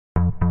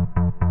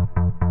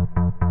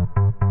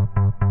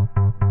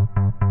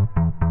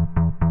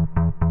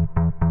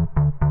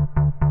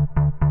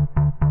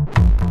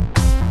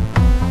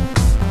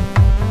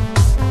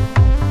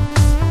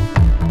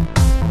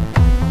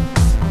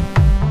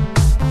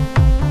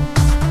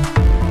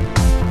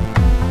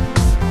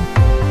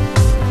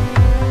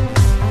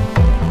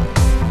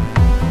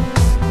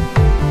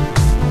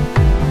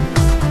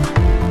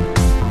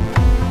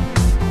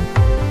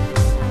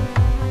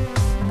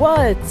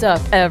What's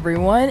up,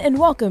 everyone, and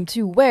welcome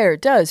to Where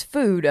Does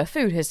Food, a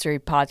food history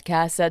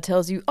podcast that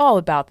tells you all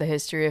about the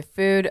history of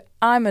food.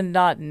 I'm a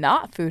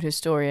not food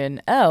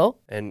historian, Elle.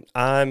 And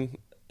I'm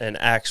an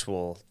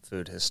actual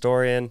food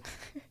historian,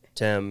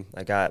 Tim.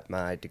 I got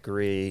my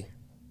degree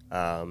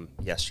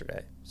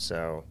yesterday,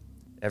 so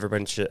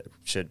everyone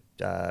should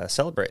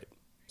celebrate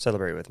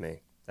with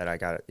me that I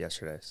got it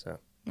yesterday. So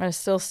I'm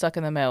still stuck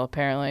in the mail,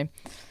 apparently.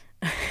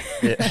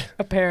 Yeah.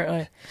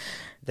 Apparently.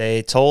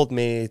 They told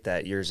me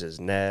that yours is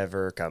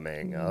never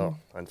coming. Oh,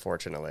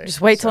 unfortunately.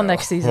 Just wait till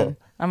next season.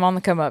 I'm on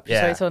the come up. Just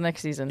Yeah. wait till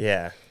next season.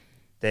 Yeah.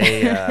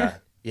 They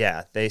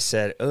they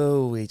said,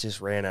 "Oh, we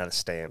just ran out of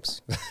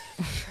stamps."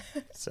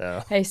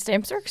 So Hey,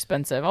 stamps are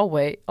expensive. I'll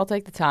wait. I'll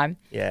take the time.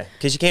 yeah,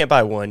 because you can't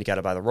buy one, you got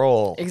to buy the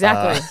roll.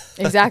 Exactly.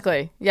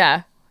 Exactly.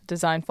 Yeah.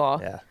 Design flaw.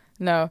 Yeah.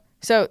 No.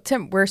 So,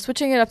 Tim, we're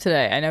switching it up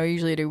today. I know we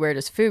usually do Where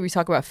Does Food. We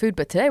talk about food,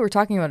 but today we're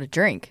talking about a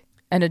drink.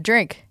 And a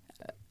drink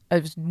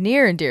is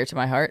near and dear to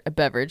my heart, a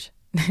beverage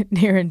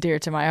near and dear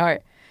to my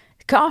heart.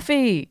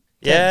 Coffee.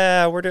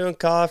 Yeah, we're doing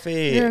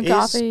coffee. We're doing Is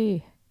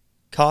coffee.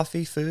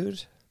 coffee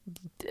food?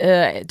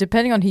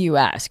 Depending on who you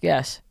ask,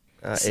 yes.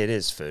 It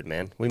is food,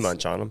 man. We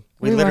munch on them.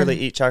 We We literally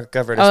munch. eat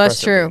chocolate-covered Oh, espresso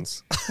that's true.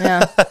 beans.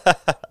 Yeah.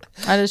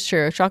 That is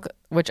true. Chocolate,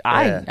 which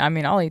Yeah. I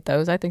mean, I'll eat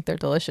those. I think they're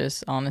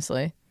delicious,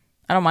 honestly.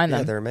 I don't mind Yeah,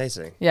 them. they're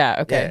amazing. Yeah,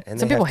 okay. Yeah, and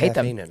Some they people have hate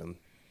them. caffeine in them.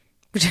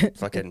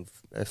 Fucking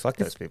fuck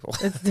those people.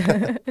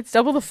 It's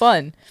double the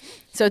fun.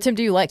 So, Tim,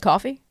 do you like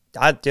coffee?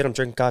 I'm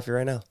drinking coffee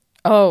right now.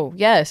 Oh,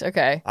 yes.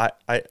 Okay.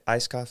 I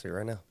iced coffee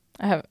right now.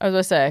 I was going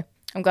to say,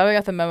 I'm glad we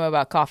got the memo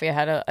about coffee. I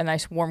had a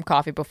nice warm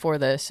coffee before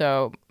this,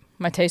 so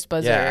my taste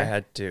buds Yeah, are,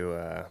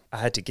 I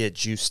had to get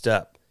juiced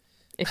up.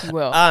 if you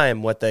will.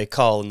 I'm what they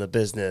call in the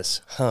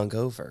business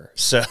hungover.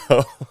 So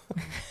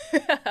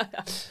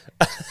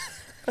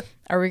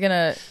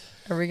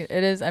It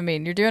is, I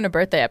mean, you're doing a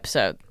birthday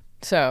episode,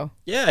 so.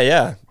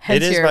 yeah.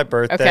 Hence It is my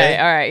birthday. Okay,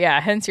 all right, yeah,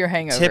 hence your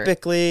hangover.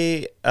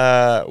 Typically,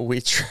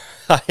 we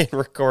try and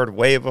record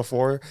way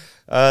before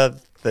the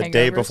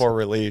day Hangovers? before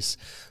release,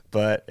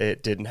 but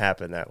it didn't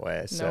happen that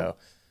way. So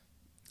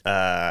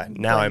now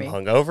I'm Blame me.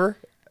 hungover,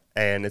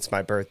 and it's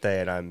my birthday,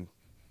 and I'm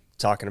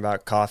talking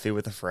about coffee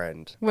with a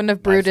friend. Wouldn't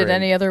have brewed it friend-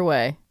 any other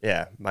way.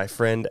 Yeah, my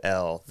friend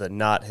Elle, the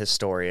not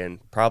historian,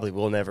 probably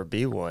will never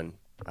be one.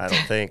 I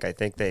don't think. I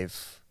think they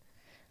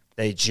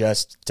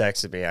just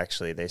texted me,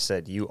 actually. They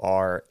said, you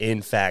are,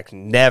 in fact,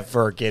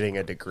 never getting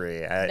a degree.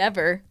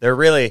 Never. They're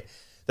really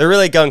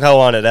gung-ho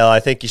on it, Elle. I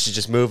think you should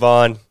just move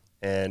on.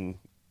 And,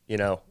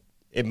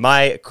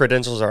 my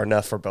credentials are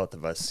enough for both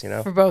of us,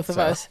 For both of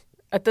us.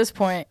 At this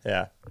point,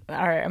 Yeah. all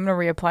right, I'm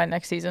going to reapply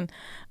next season.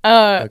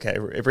 Okay,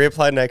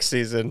 reapply next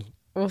season.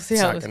 We'll see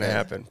It's how not this going to goes.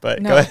 happen.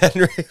 But No. go ahead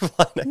and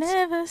reapply next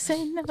Never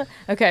say never.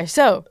 Okay,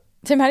 so,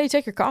 Tim, how do you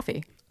take your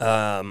coffee?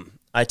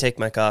 I take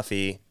my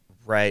coffee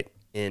right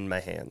in my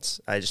hands.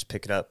 I just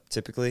pick it up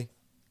typically.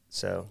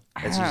 So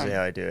that's usually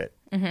how I do it.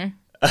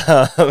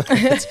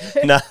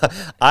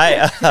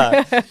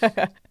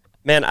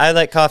 Man, I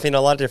like coffee in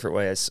a lot of different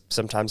ways.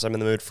 Sometimes I'm in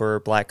the mood for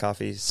black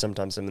coffee.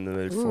 Sometimes I'm in the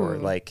mood for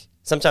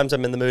sometimes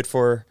I'm in the mood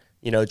for,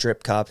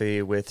 drip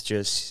coffee with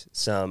just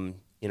some,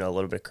 a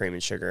little bit of cream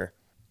and sugar.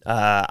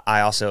 I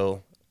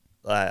also,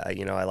 I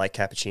like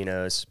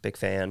cappuccinos, big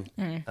fan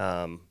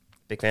of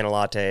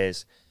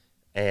lattes,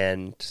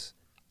 and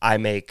I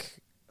make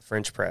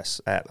French press.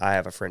 I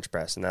have a French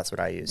press, and that's what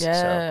I use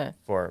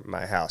for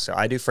my house. So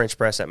I do French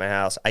press at my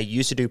house. I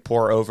used to do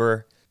pour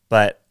over,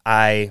 but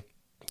I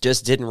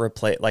just didn't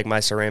replace, like my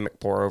ceramic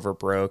pour over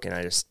broke, and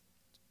I just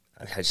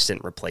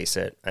didn't replace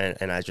it.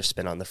 And I just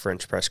been on the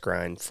French press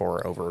grind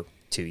for over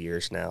 2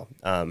 years now.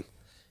 I'm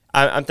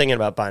thinking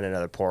about buying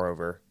another pour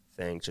over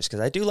thing just because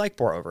I do like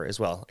pour over as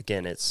well.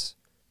 Again,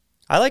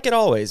 I like it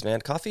always, man.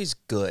 Coffee's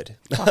good.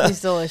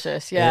 Coffee's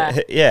delicious, yeah.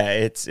 Yeah,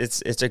 it's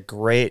a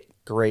great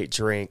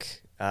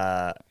drink.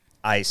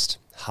 Iced,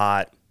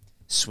 hot,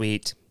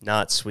 sweet,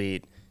 not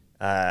sweet.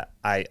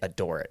 I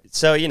adore it.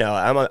 So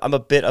I'm a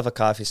bit of a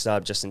coffee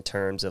snob just in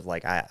terms of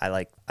like I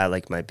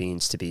like my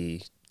beans to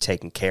be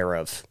taken care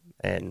of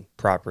and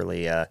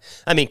properly.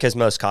 Because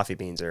most coffee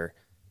beans are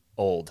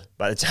old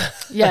by the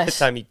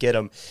time you get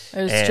them.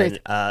 It's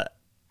and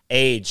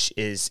age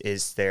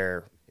is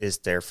their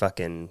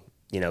fucking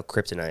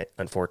kryptonite.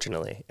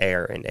 Unfortunately,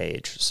 air and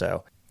age.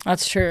 So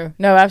That's true.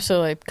 No,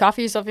 absolutely.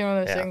 Coffee is definitely one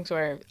of those Yeah. things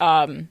where,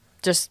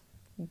 just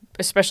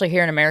especially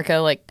here in America,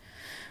 like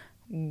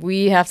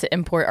we have to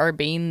import our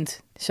beans,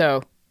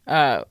 so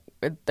they're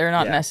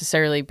not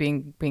necessarily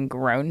being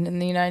grown in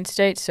the United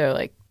States. So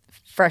like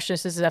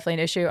freshness is definitely an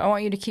issue. I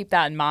want you to keep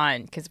that in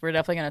mind because we're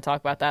definitely going to talk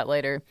about that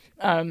later.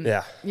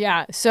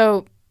 Yeah.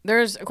 So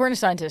according to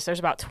scientists, there's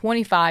about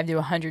 25 to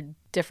 100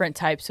 different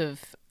types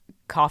of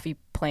coffee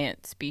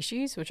plant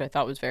species, which I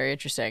thought was very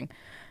interesting.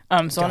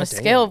 So on a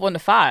scale of 1 to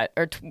 5,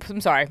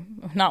 I'm sorry,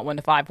 not 1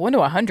 to 5, 1 to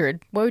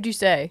 100, what would you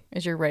say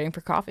is your rating for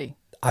coffee?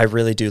 I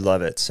really do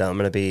love it. So I'm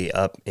going to be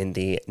up in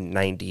the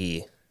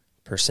 90%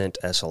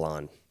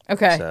 echelon.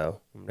 Okay. So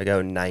I'm going to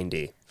go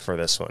 90 for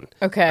this one.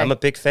 Okay. I'm a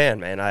big fan,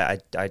 man. I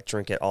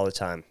drink it all the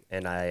time.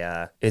 And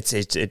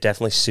it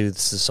definitely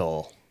soothes the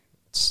soul.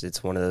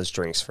 It's one of those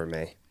drinks for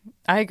me.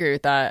 I agree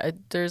with that.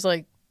 There's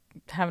like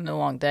having a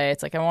long day.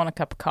 It's like I want a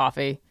cup of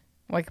coffee.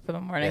 Wake up in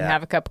the morning,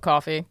 have a cup of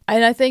coffee.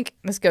 And I think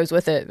this goes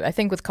with it. I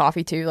think with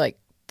coffee too, like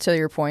to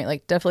your point,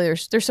 like definitely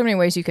there's so many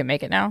ways you can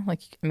make it now.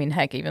 Like, I mean,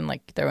 heck, even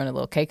like throw in a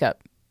little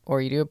K-cup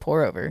or you do a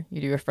pour over, you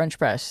do a French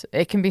press.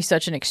 It can be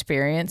such an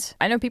experience.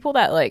 I know people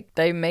that like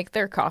they make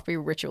their coffee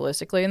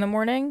ritualistically in the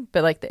morning,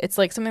 but like it's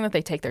like something that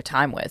they take their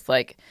time with.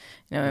 Like,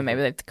 you know,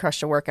 maybe they've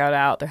crushed a workout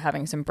out, they're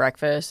having some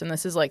breakfast, and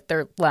this is like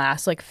their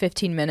last like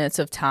 15 minutes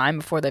of time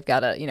before they've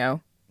got to, you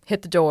know,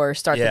 hit the door,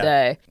 start the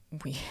day.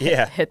 We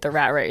hit the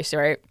rat race,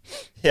 right?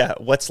 Yeah.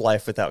 What's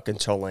life without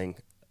controlling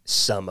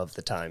some of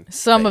the time?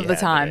 Some of the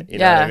time. You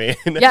know what I mean?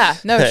 Yeah.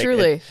 No,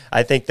 truly.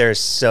 I think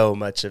there's so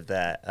much of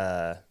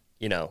that.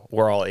 You know,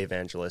 we're all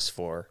evangelists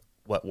for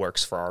what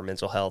works for our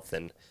mental health.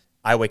 And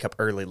I wake up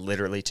early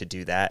literally to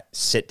do that.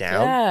 Sit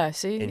down.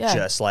 And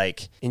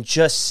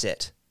just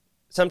sit.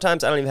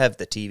 Sometimes I don't even have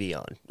the TV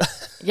on.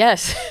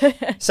 Yes.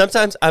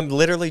 Sometimes I'm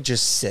literally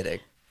just sitting.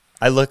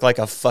 I look like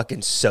a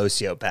fucking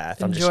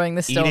sociopath. I'm enjoying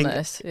the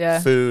stillness.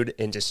 Eating food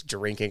and just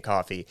drinking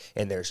coffee.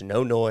 And there's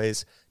no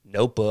noise,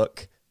 no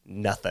book,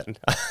 nothing.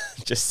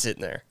 Just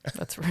sitting there.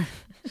 That's right.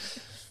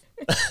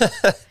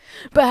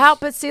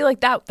 But see,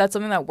 like that's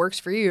something that works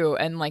for you,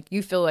 and like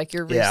you feel like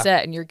you're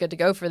reset and you're good to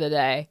go for the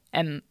day.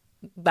 And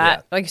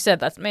that, like you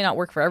said, that may not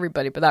work for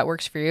everybody, but that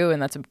works for you,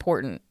 and that's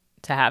important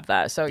to have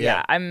that. So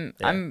I'm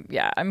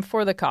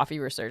for the coffee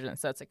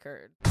resurgence that's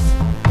occurred.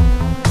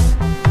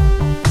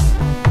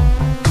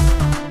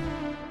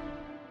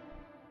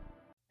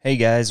 Hey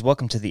guys,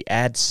 welcome to the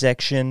ad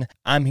section.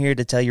 I'm here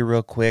to tell you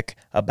real quick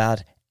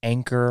about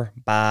Anchor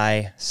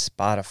by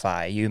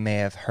Spotify. You may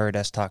have heard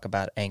us talk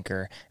about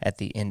Anchor at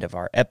the end of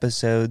our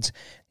episodes,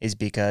 is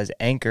because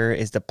Anchor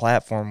is the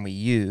platform we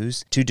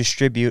use to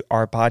distribute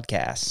our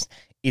podcasts.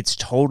 It's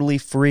totally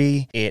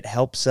free. It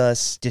helps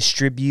us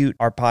distribute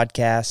our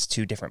podcasts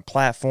to different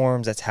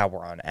platforms. That's how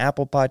we're on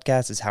Apple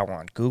Podcasts. That's how we're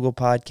on Google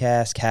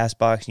Podcasts,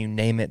 CastBox, you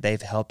name it. They've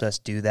helped us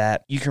do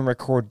that. You can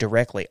record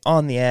directly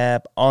on the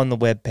app, on the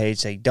webpage,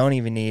 so you don't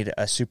even need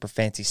a super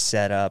fancy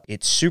setup.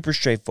 It's super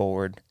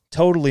straightforward,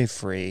 totally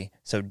free.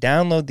 So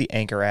download the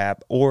Anchor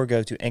app or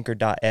go to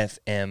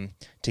anchor.fm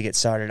to get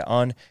started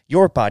on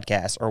your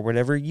podcast or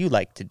whatever you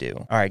like to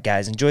do. All right,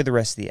 guys, enjoy the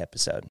rest of the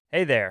episode.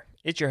 Hey there.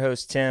 It's your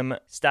host, Tim,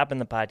 stopping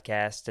the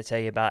podcast to tell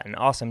you about an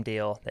awesome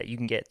deal that you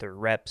can get through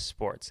Rep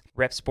Sports.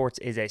 Rep Sports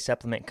is a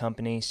supplement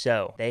company,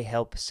 so they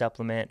help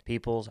supplement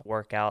people's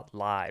workout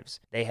lives.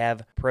 They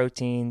have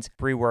proteins,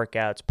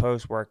 pre-workouts,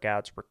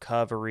 post-workouts,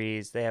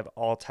 recoveries. They have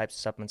all types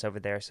of supplements over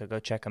there, so go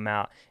check them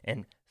out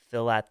and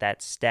fill out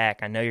that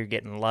stack. I know you're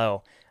getting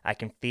low. I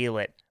can feel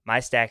it. My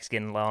stack's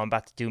getting low. I'm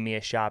about to do me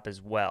a shop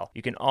as well.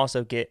 You can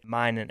also get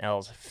mine and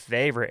Elle's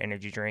favorite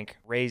energy drink,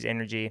 Raise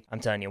Energy.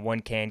 I'm telling you, one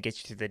can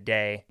gets you through the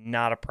day.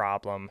 Not a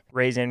problem.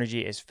 Raise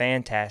Energy is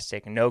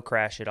fantastic. No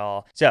crash at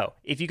all. So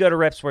if you go to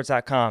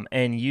repsports.com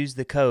and use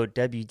the code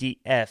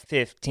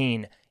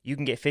WDF15, you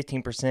can get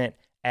 15%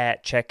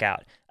 at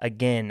checkout.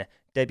 Again,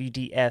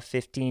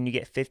 WDF15, you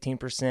get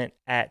 15%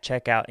 at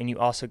checkout, and you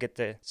also get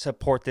to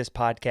support this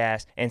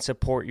podcast and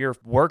support your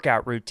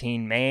workout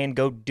routine, man.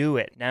 Go do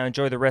it. Now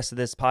enjoy the rest of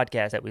this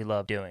podcast that we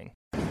love doing.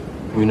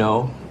 You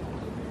know,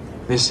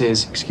 this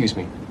is,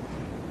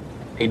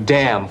 a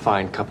damn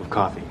fine cup of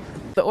coffee.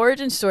 The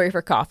origin story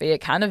for coffee,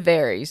 it kind of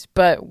varies,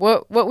 but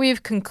what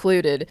we've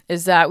concluded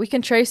is that we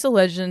can trace the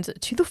legends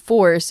to the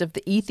forests of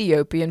the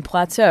Ethiopian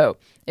plateau.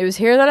 It was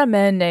here that a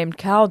man named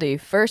Kaldi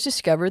first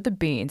discovered the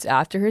beans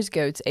after his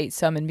goats ate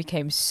some and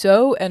became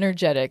so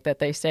energetic that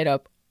they stayed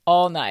up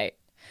all night.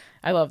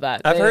 I love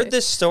that. I've heard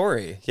this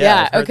story.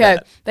 Yeah, okay.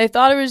 That. They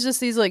thought it was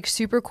just these like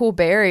super cool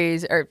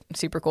berries, or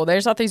super cool. They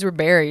just thought these were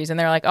berries, and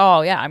they're like,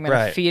 "Oh yeah, I'm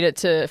gonna feed it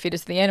to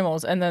the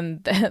animals." And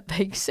then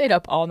they stayed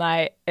up all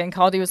night, and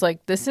Kaldi was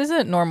like, "This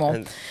isn't normal.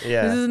 This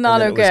is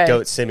not okay." It was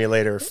Goat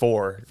Simulator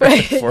 4.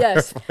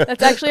 Yes,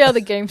 that's actually how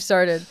the game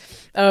started.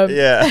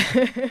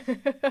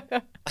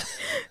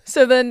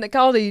 So then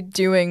Kaldi,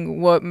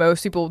 doing what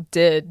most people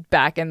did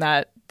back in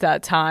that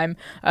time,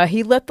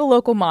 he let the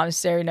local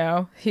monastery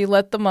know. He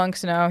let the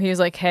monks know. He was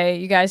like, "Hey,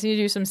 you guys need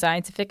to do some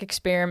scientific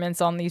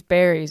experiments on these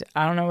berries.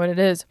 I don't know what it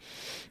is."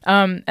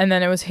 And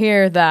then it was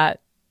here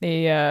that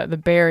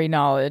the berry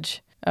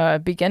knowledge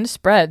began to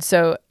spread.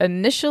 So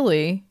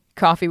initially,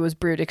 coffee was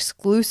brewed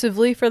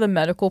exclusively for the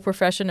medical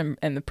profession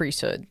and the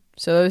priesthood.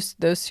 So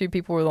those two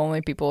people were the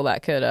only people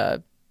that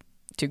could.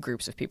 Two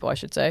groups of people, I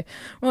should say,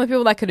 were the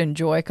people that could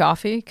enjoy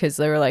coffee, because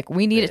they were like,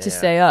 we need it to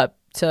stay up,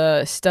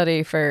 to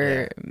study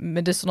for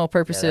medicinal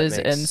purposes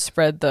and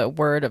spread the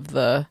word of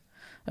the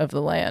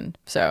land.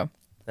 So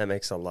that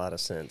makes a lot of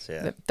sense.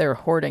 Yeah, they're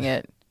hoarding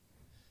it.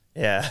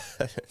 Yeah.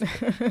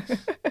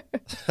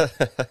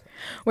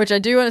 Which I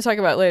do want to talk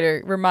about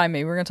later. Remind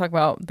me, we're going to talk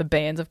about the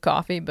bands of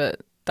coffee,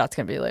 but that's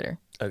going to be later.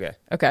 Okay.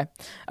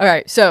 All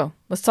right. So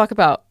let's talk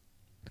about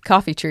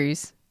coffee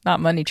trees, not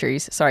money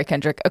trees. Sorry,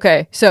 Kendrick.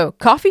 Okay. So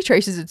coffee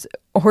traces its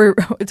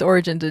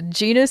origin to a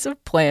genus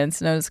of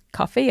plants known as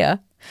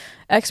Coffea.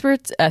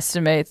 Experts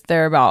estimate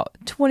there are about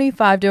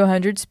 25 to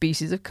 100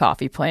 species of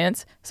coffee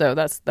plants. So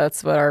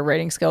that's what our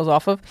rating scale's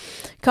off of.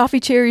 Coffee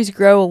cherries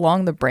grow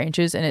along the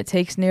branches, and it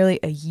takes nearly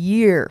a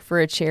year for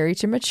a cherry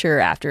to mature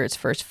after its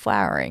first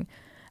flowering.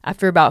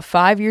 After about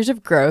 5 years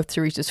of growth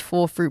to reach its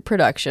full fruit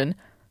production,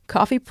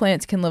 coffee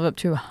plants can live up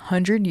to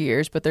 100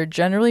 years, but they're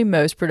generally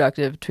most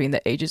productive between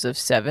the ages of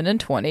 7 and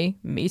 20.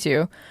 Me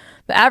too.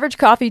 The average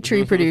coffee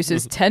tree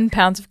produces 10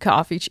 pounds of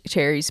coffee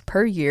cherries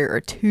per year,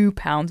 or 2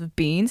 pounds of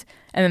beans.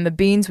 And then the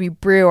beans we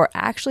brew are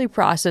actually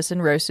processed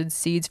and roasted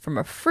seeds from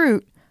a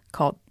fruit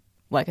called,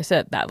 like I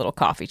said, that little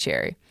coffee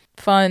cherry.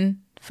 Fun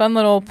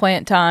little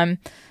plant time.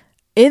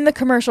 In the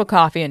commercial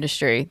coffee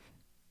industry,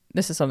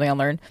 this is something I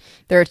learned,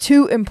 there are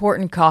 2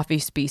 important coffee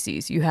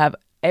species. You have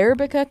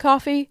Arabica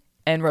coffee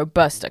and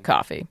Robusta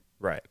coffee.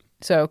 Right.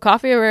 So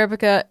coffee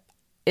Arabica,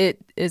 it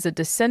is a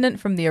descendant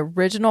from the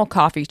original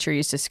coffee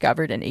trees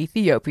discovered in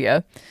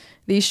Ethiopia.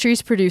 These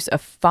trees produce a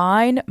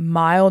fine,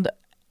 mild,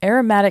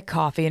 aromatic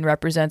coffee and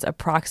represents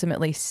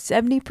approximately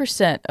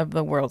 70% of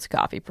the world's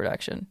coffee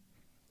production.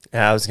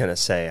 I was going to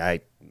say,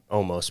 I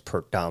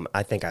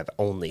think I've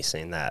only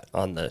seen that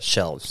on the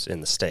shelves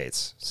in the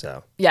States.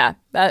 So yeah,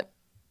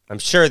 I'm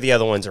sure the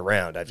other one's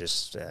around. I've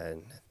just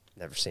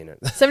never seen it.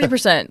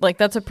 70%, like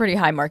that's a pretty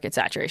high market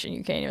saturation.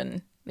 You can't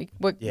even, like,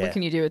 what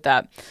can you do with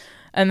that?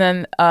 And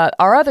then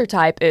our other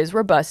type is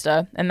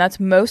Robusta, and that's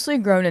mostly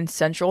grown in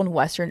Central and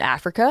Western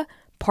Africa,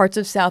 parts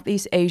of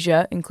Southeast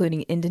Asia,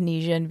 including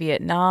Indonesia and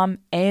Vietnam,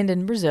 and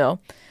in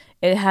Brazil.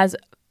 It has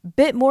a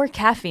bit more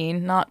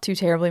caffeine, not too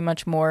terribly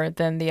much more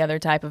than the other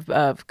type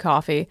of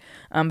coffee,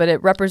 but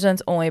it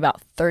represents only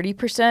about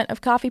 30%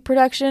 of coffee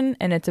production,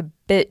 and it's a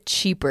bit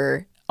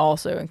cheaper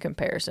also in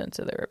comparison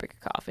to the Arabica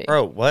coffee.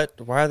 Bro,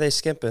 what? Why are they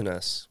skimping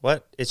us?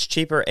 What? It's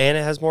cheaper and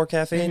it has more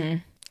caffeine?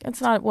 Mm-hmm.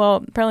 It's not,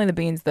 well, apparently the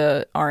beans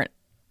aren't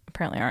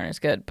as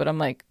good, but I'm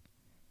like,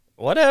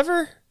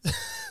 whatever.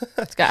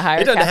 It's got higher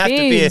It doesn't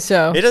caffeine,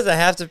 it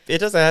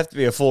doesn't have to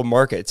be a full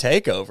market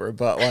takeover,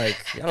 but like,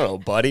 I don't know,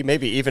 buddy,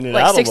 maybe even it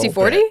like out 60, a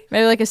little 40? bit.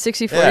 Maybe like a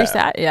 60-40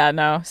 stat? Yeah,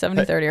 no,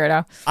 70-30 right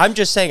now. I'm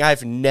just saying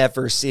I've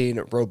never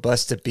seen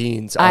Robusta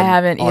beans. I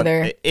haven't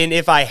either. And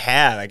if I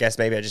have, I guess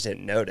maybe I just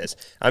didn't notice.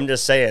 I'm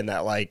just saying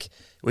that, like,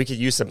 we could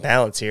use some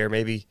balance here.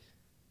 Maybe,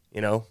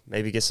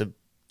 maybe get some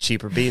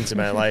cheaper beans in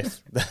my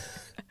life.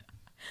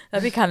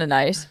 That'd be kind of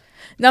nice.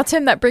 Now,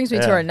 Tim, that brings me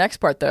to our next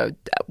part, though.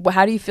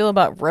 How do you feel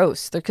about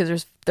roast?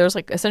 Because there's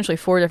like essentially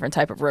 4 different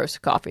type of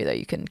roast coffee that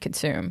you can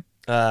consume.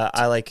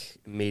 I like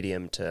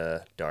medium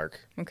to dark.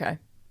 Okay,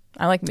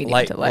 I like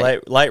medium to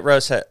light. Light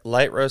roast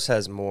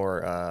has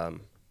more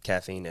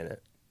caffeine in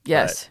it.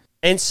 Yes,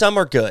 and some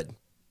are good.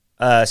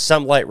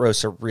 Some light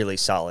roasts are really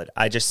solid.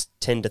 I just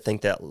tend to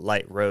think that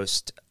light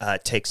roast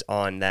takes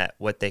on that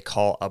what they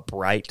call a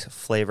bright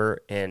flavor,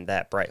 and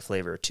that bright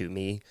flavor to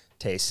me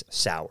tastes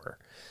sour.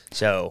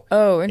 So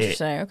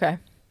interesting. Okay.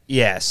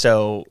 Yeah,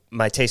 so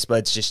my taste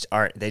buds just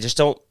aren't. They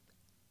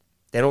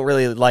don't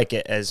really like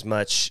it as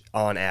much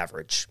on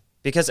average.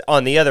 Because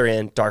on the other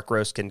end, dark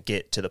roast can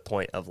get to the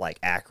point of like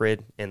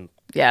acrid and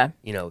that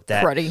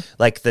cruddy.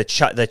 Like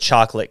the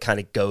chocolate kind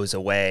of goes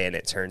away and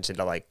it turns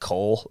into like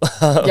coal.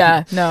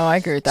 Yeah, no, I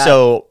agree with that.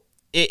 So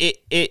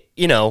it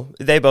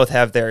they both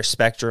have their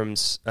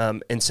spectrums,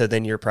 and so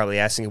then you're probably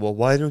asking, well,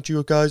 why don't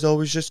you guys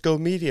always just go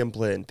medium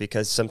blend?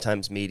 Because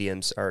sometimes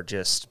mediums are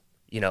just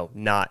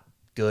not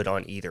good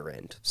on either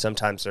end.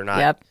 Sometimes they're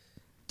not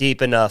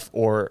deep enough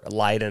or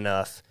light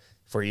enough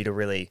for you to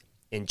really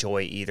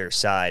enjoy either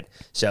side.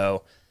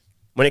 So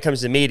when it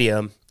comes to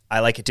medium, I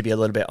like it to be a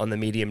little bit on the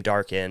medium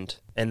dark end.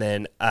 And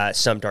then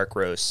some dark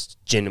roasts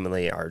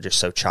genuinely are just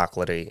so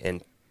chocolatey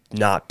and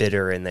not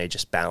bitter, and they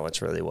just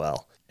balance really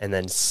well. And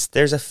then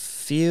there's a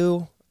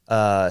few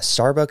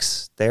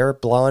Starbucks, their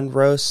blonde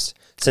roasts,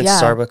 since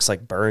Starbucks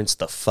like burns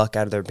the fuck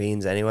out of their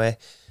beans anyway.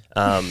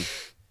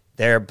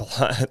 Their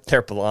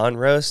blonde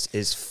roast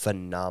is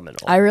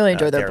phenomenal. I really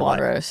enjoy their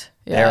blonde roast.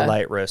 Yeah. Their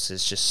light roast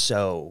is just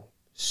so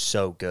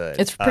good.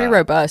 It's pretty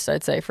robust,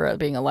 I'd say, for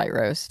being a light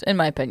roast, in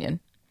my opinion.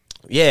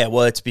 Yeah,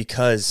 well, it's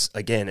because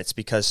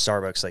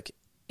Starbucks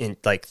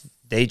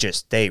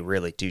they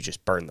really do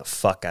just burn the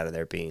fuck out of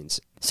their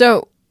beans.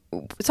 So,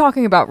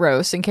 talking about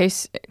roasts,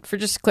 for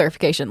just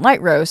clarification,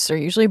 light roasts are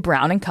usually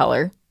brown in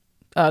color.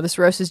 This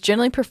roast is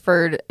generally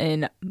preferred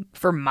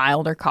for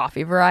milder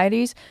coffee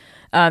varieties.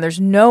 There's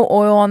no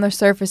oil on the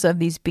surface of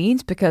these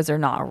beans because they're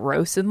not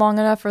roasted long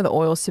enough for the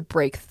oils to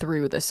break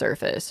through the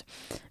surface.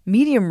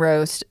 Medium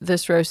roast,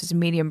 this roast is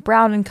medium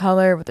brown in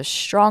color with a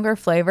stronger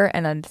flavor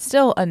and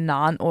still a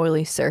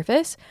non-oily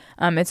surface.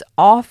 It's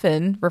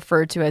often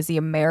referred to as the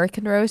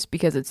American roast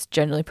because it's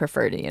generally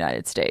preferred in the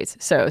United States.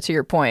 So to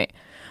your point,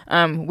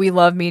 we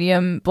love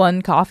medium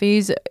blend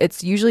coffees.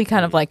 It's usually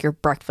kind of like your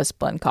breakfast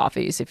blend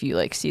coffees if you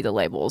like see the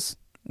labels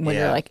when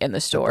you're like in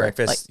the store.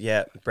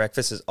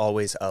 Breakfast is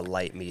always a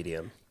light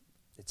medium.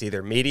 It's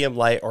either medium,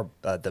 light, or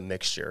the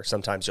mixture.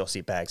 Sometimes you'll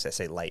see bags that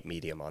say light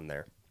medium on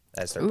there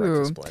as their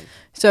breakfast blend.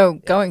 So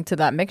going to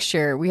that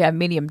mixture, we have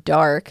medium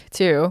dark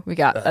too. We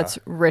got that's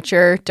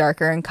richer,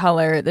 darker in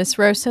color. This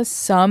roast has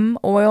some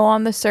oil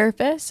on the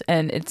surface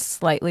and it's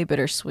slightly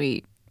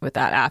bittersweet with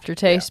that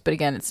aftertaste. But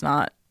again, it's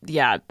not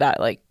that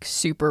like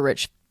super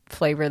rich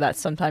flavor that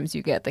sometimes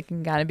you get that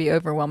can kind of be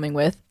overwhelming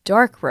with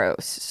dark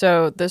roast.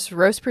 So this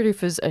roast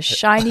produces a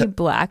shiny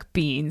black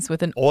beans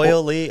with an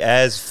oily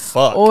as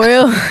fuck,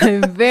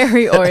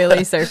 very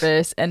oily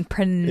surface and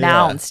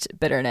pronounced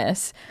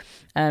bitterness.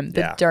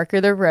 The darker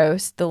the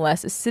roast, the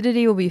less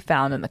acidity will be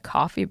found in the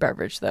coffee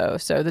beverage, though.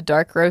 So the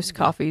dark roast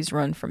coffees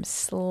run from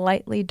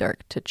slightly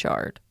dark to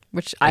charred,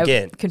 which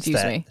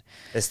confused me.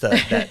 It's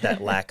that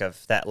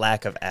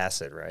lack of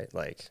acid, right?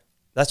 Like.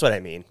 That's what I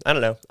mean. I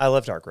don't know. I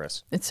love dark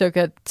roast. It's so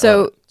good.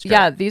 So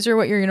these are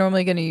what you're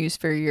normally going to use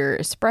for your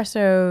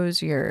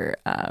espressos, your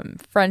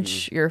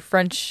French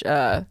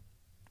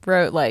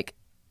roast. Like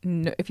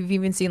if you've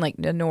even seen like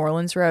the New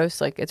Orleans roast,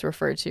 like it's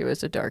referred to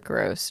as a dark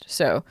roast.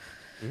 So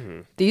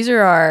these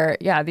are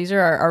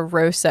our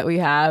roasts that we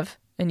have,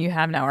 and you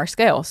have now our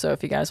scale. So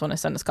if you guys want to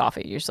send us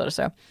coffee, you just let us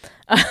know.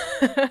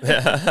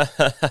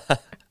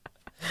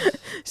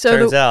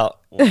 Turns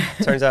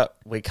out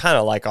we kind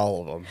of like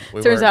all of them.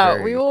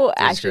 We will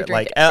actually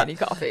drink any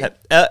coffee.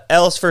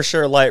 Else for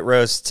sure light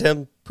roast.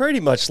 Tim pretty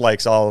much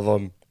likes all of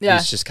them. Yeah.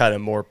 He's just kind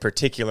of more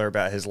particular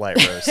about his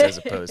light roast as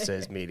opposed to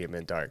his medium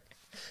and dark,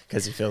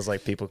 because he feels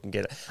like people can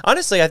get it.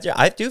 Honestly,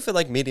 I do feel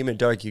like medium and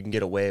dark you can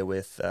get away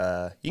with.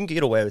 You can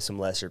get away with some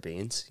lesser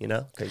beans,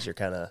 because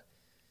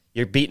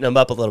you're beating them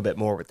up a little bit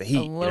more with the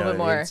heat. A little bit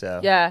more.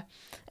 Yeah,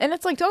 and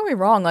it's like, don't get me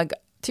wrong, like.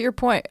 To your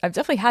point, I've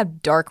definitely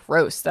had dark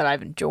roasts that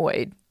I've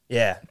enjoyed.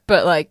 Yeah.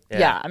 But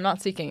I'm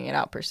not seeking it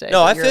out per se.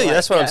 No, I feel you.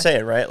 That's what I'm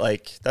saying, right?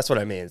 Like, that's what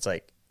I mean. It's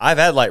like, I've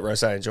had light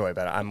roasts I enjoy,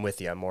 but I'm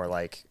with you. I'm more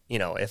like,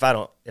 if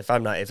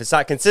it's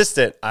not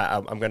consistent,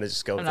 I'm going to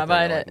just go with the thing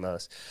I like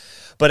most.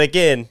 But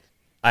again,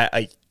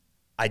 I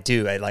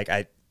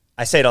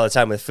say it all the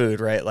time with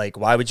food, right? Like,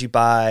 why would you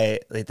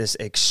buy like this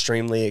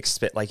extremely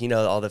expensive, like,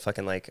 all the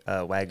fucking like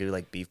Wagyu,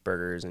 like beef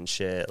burgers and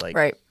shit. Like,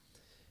 right.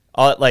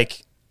 All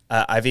like,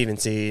 I've even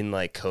seen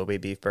like Kobe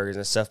beef burgers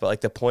and stuff, but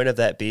like the point of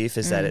that beef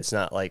is that it's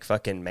not like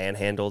fucking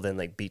manhandled and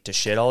like beat to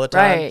shit all the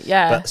time. Right,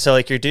 yeah. But so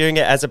like you're doing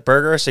it as a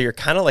burger, so you're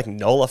kind of like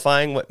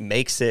nullifying what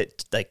makes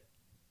it like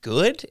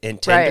good and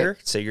tender. Right.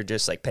 So you're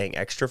just like paying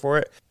extra for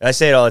it. And I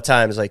say it all the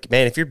time. It's like,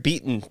 man, if you're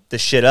beating the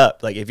shit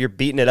up, like if you're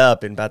beating it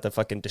up and about to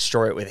fucking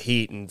destroy it with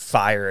heat and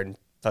fire and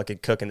fucking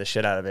cooking the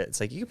shit out of it, it's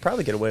like you could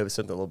probably get away with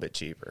something a little bit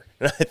cheaper.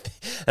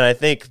 And I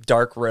think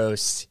dark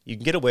roast, you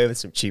can get away with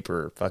some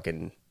cheaper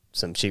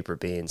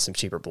beans, some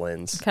cheaper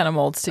blends. Kind of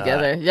molds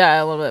together.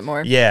 A little bit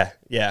more. Yeah.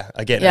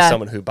 Again, as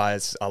someone who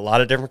buys a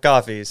lot of different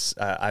coffees,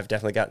 I've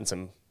definitely gotten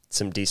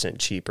some decent,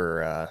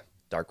 cheaper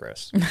dark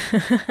roast.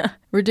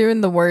 We're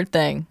doing the word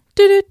thing.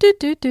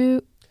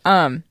 Do.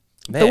 Man,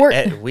 the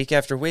word week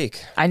after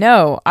week. I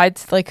know.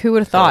 It's like, who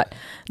would have thought?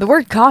 The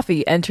word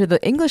coffee entered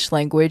the English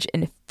language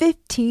in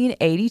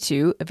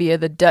 1582 via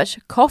the Dutch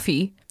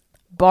koffie,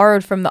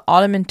 borrowed from the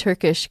Ottoman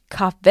Turkish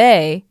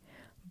kahve,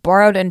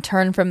 borrowed in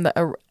turn from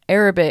the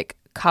Arabic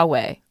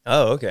kawe.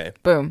 Oh, okay.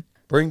 Boom.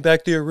 Bring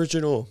back the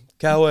original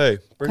kawe.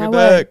 Bring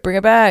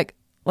it back.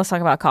 Let's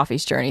talk about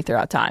coffee's journey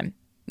throughout time.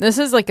 This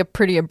is like a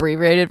pretty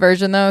abbreviated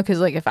version though, because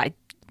like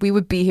we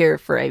would be here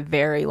for a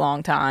very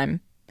long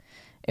time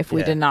if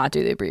we did not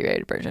do the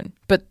abbreviated version.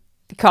 But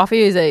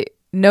coffee is a,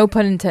 no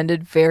pun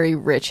intended, very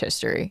rich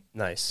history.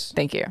 Nice.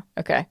 Thank you.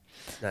 Okay.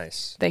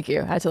 Nice. Thank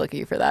you. I had to look at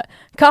you for that.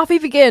 Coffee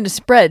began to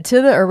spread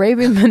to the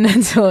Arabian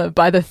Peninsula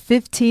by the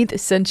 15th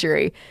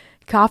century.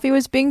 Coffee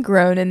was being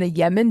grown in the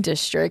Yemen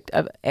district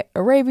of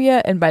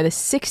Arabia, and by the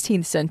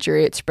 16th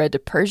century, it spread to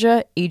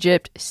Persia,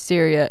 Egypt,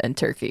 Syria, and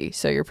Turkey.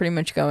 So you're pretty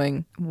much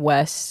going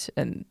west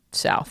and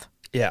south.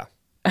 Yeah.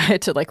 I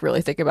had to like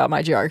really think about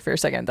my geography for a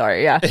second.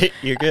 Sorry, yeah.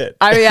 You're good.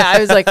 I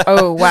was like,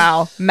 oh,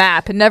 wow.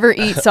 Map. Never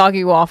eat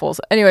soggy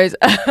waffles. Anyways.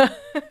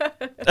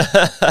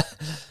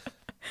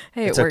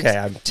 Hey, it's works. Okay.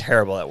 I'm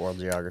terrible at world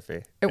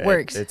geography. It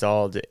works. It's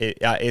all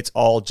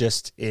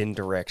just in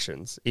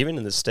directions, even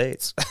in the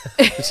States.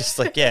 It's just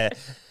like, yeah.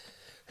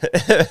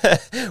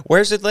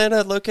 Where's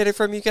Atlanta located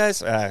from, you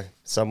guys?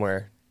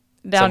 Somewhere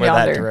down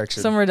yonder. That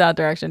direction. Somewhere that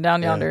direction.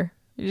 Down yonder.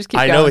 You just keep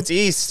going. I know it's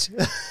east.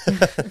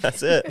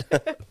 That's it.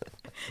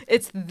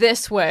 It's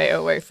this way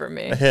away from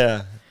me.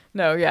 Yeah.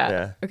 No,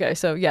 yeah. Okay,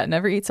 so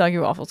never eat soggy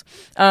waffles.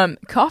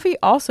 Coffee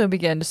also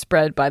began to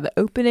spread by the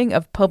opening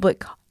of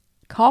public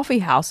coffee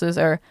houses,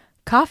 or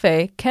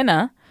cafe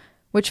kenna,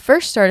 which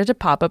first started to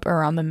pop up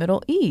around the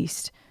Middle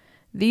East.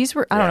 These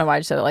were, I don't know why I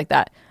just said it like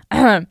that.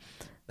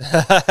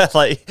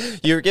 Like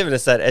you were giving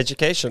us that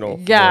educational.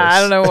 Yeah, voice.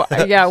 I don't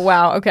know. Yeah,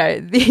 wow.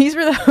 Okay, these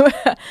were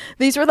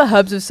the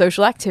hubs of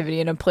social activity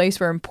and a place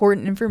where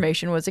important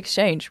information was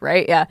exchanged.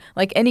 Right? Yeah,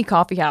 like any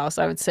coffee house,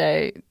 I would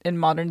say in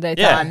modern day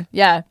time.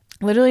 Yeah,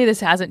 literally,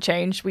 this hasn't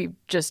changed. We've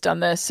just done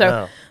this. So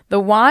No. the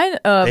wine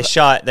of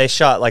They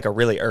shot like a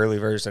really early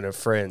version of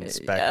Friends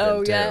back then.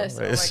 oh too. yes,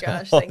 oh my It's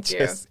gosh, all thank you,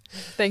 just-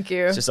 thank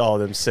you. It's just all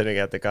of them sitting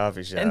at the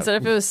coffee shop. Instead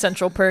of it was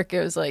Central Perk,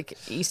 it was like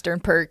Eastern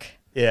Perk.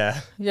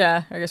 Yeah.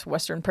 Yeah, I guess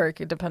Western Perk,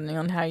 depending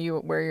on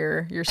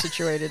where you're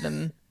situated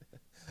in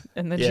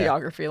the Yeah.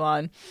 geography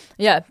line.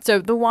 Yeah, so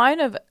the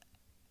wine of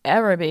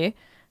Araby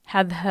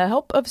had the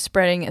help of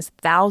spreading as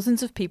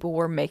thousands of people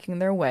were making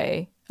their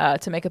way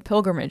to make a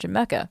pilgrimage in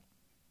Mecca.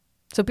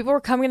 So people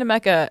were coming to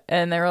Mecca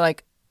and they were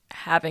like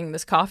having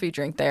this coffee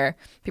drink there.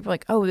 People were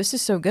like, "Oh, this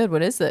is so good.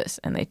 What is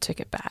this?" And they took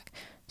it back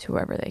to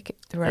wherever they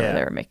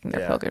were making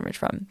their pilgrimage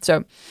from.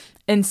 So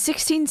in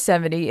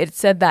 1670, it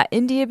said that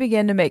India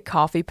began to make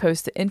coffee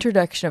post the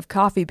introduction of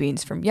coffee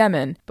beans from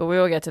Yemen, but we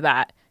will get to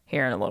that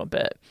here in a little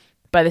bit.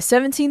 By the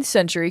 17th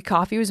century,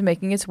 coffee was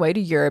making its way to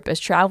Europe as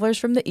travelers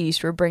from the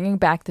East were bringing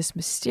back this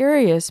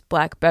mysterious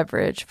black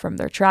beverage from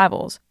their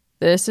travels.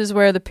 This is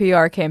where the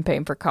PR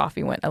campaign for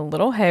coffee went a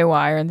little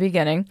haywire in the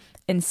beginning.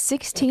 In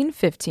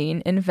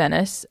 1615, in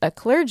Venice, a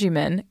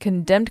clergyman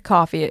condemned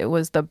coffee. It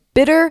was the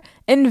bitter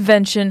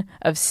invention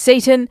of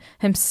Satan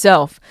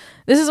himself.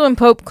 This is when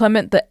Pope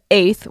Clement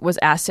VIII was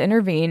asked to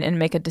intervene and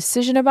make a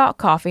decision about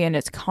coffee and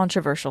its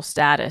controversial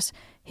status.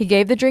 He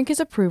gave the drink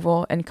his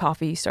approval, and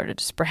coffee started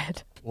to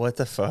spread. What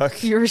the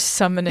fuck? You're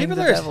summoning the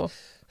devil.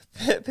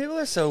 People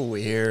are so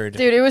weird.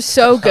 Dude, it was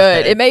so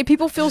good. It made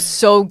people feel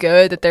so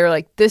good that they were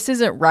like, this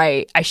isn't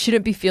right. I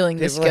shouldn't be feeling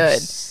this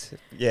good.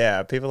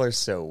 Yeah, people are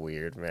so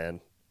weird,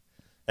 man.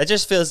 It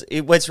just feels.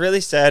 What's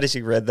really sad is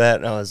you read that,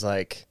 and I was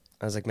like,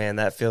 man,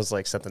 that feels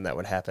like something that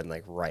would happen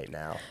like right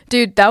now.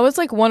 Dude, that was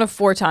like one of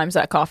 4 times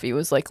that coffee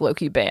was like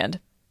low-key banned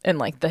in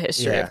like the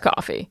history of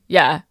coffee.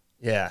 Yeah.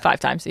 Yeah. 5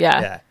 times.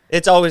 Yeah. Yeah.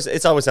 It's always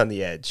on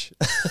the edge.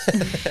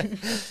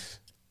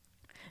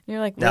 You're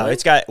like, No,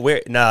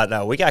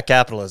 really? we got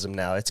capitalism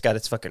now. It's got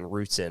its fucking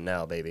roots in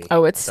now, baby.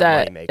 Oh, it's a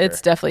set. moneymaker.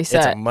 It's definitely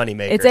set. It's a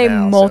moneymaker. It's a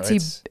now, so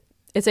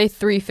it's a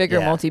 3-figure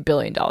Yeah.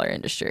 multi-billion-dollar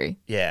industry.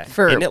 yeah.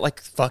 for- Isn't it like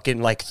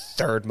fucking like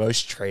third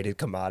most traded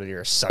commodity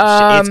or some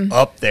shit? It's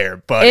up there,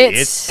 buddy.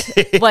 It's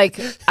like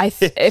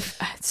if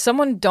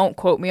someone don't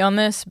quote me on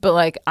this, but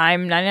like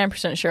I'm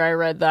 99% sure I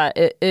read that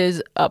it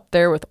is up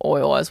there with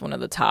oil as one of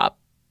the top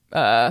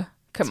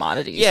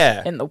commodities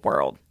in the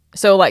world.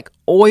 So like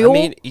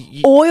oil,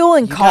 oil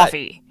and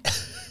coffee.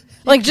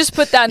 Like just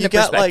put that into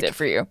perspective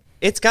for you.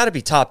 It's got to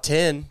be top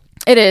 10.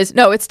 It is.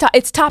 No, it's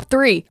top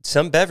 3.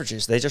 Some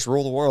beverages, they just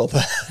rule the world.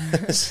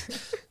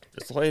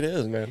 Just the way it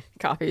is, man.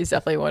 Coffee is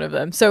definitely one of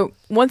them. So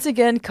once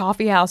again,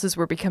 coffee houses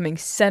were becoming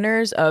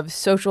centers of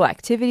social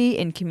activity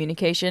and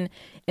communication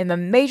in the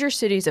major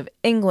cities of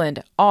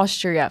England,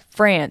 Austria,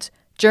 France,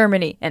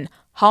 Germany, and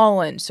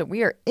Holland. So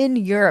we are in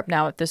Europe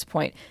now at this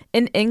point.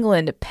 In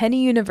England,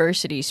 penny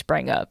universities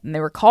sprang up, and they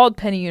were called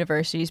penny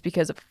universities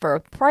because for a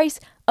price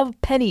of a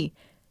penny,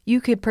 you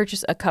could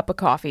purchase a cup of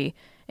coffee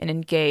and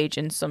engage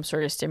in some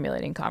sort of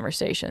stimulating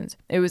conversations.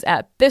 It was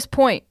at this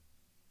point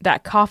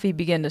that coffee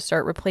began to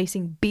start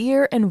replacing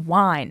beer and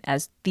wine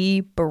as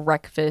the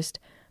breakfast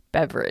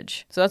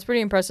beverage. So that's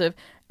pretty impressive.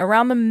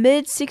 Around the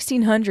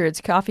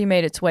mid-1600s, coffee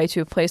made its way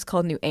to a place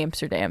called New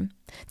Amsterdam.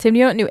 Tim,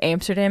 you know what New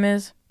Amsterdam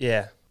is?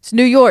 Yeah. It's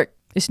New York.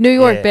 It's New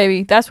York,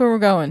 baby. That's where we're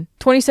going.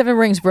 27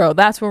 rings, bro.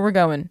 That's where we're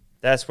going.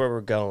 That's where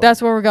we're going.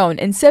 That's where we're going.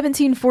 In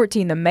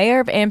 1714, the mayor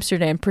of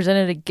Amsterdam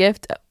presented a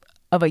gift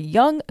of a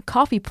young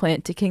coffee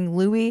plant to King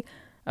Louis.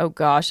 Oh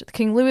gosh,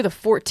 King Louis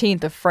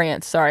XIV of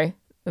France. Sorry,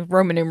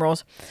 Roman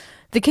numerals.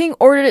 The king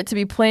ordered it to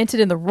be planted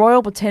in the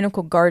Royal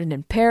Botanical Garden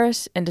in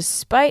Paris, and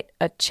despite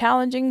a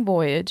challenging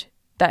voyage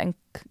that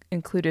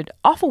included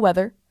awful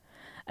weather,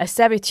 a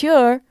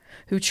saboteur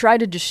who tried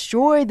to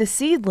destroy the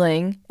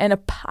seedling, and a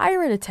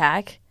pirate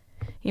attack,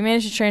 he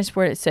managed to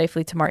transport it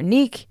safely to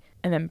Martinique.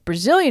 And then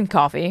Brazilian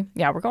coffee,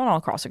 yeah, we're going all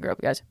across the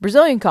globe, guys.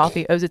 Brazilian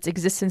coffee owes its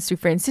existence to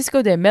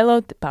Francisco de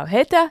Melo de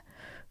Pauleta,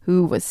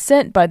 who was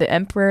sent by the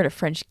emperor to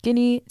French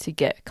Guinea to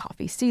get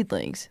coffee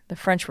seedlings. The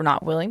French were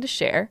not willing to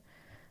share,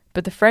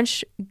 but the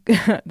French,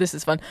 this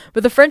is fun,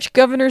 but the French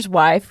governor's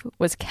wife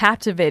was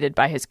captivated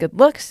by his good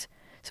looks,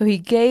 so she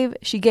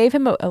gave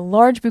him a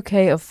large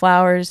bouquet of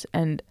flowers,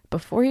 and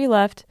before he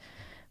left,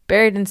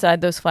 buried inside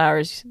those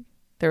flowers,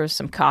 there was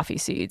some coffee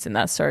seeds, and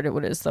that started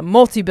what is the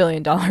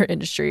multi-billion-dollar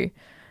industry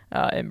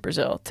in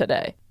Brazil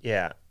today.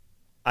 Yeah.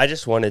 I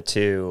just wanted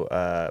to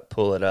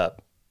pull it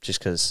up just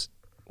because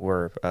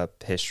we're a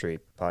history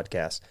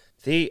podcast.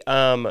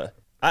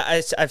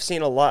 I've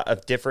seen a lot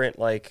of different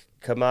like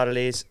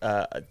commodities.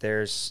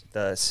 There's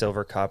the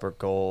silver, copper,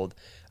 gold.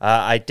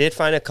 I did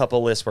find a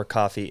couple lists where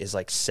coffee is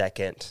like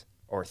second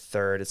or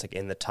third. It's like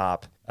in the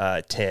top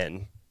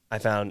 10. I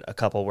found a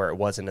couple where it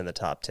wasn't in the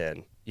top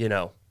 10. You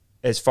know,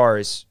 as far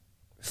as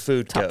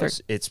food Top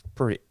goes, it's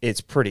pretty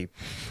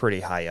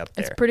high up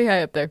there. It's pretty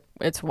high up there.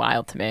 It's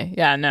wild to me.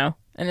 Yeah, no.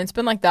 And it's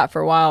been like that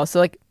for a while. So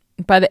like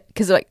by the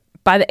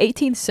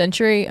 18th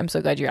century, I'm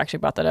so glad you actually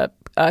brought that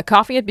up.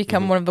 Coffee had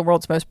become one of the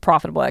world's most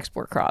profitable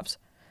export crops.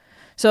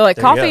 So like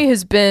There you coffee go.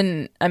 has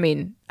been, I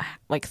mean,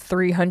 like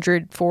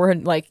 300,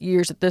 400 like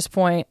years at this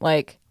point.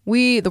 Like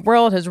the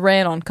world has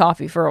ran on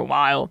coffee for a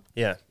while.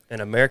 Yeah,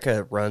 and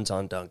America runs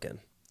on Dunkin'.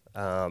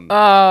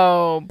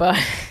 Oh, but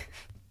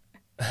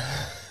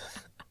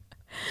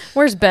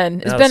where's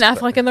Ben? Is Not a Ben sp-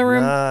 Affleck in the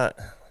room?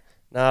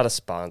 Not a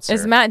sponsor.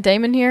 Is Matt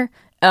Damon here?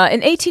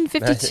 In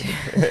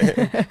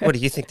 1852. What do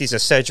you think? These are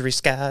surgery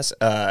skies?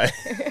 In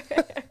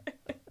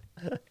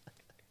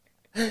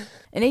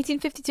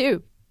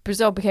 1852,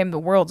 Brazil became the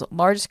world's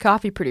largest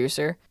coffee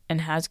producer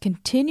and has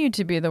continued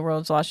to be the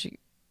world's largest,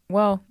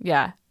 one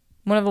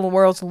of the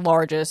world's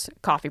largest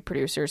coffee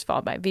producers,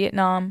 followed by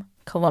Vietnam,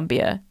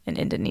 Colombia, and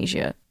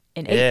Indonesia.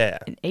 In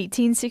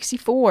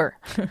 1864,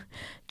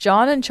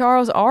 John and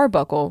Charles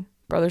Arbuckle,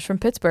 brothers from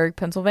Pittsburgh,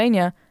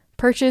 Pennsylvania,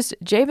 purchased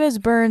Jabez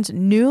Burns'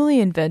 newly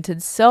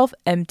invented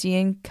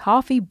self-emptying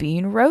coffee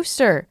bean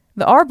roaster.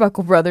 The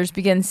Arbuckle brothers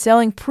began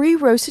selling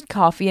pre-roasted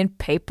coffee in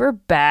paper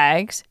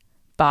bags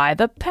by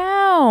the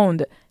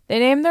pound. They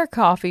named their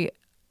coffee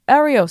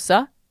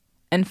Ariosa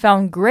and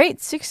found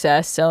great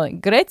success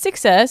selling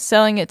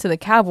it to the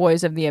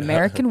cowboys of the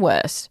American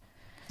West.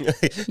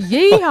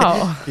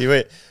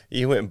 Yeehaw!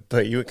 You went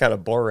kind of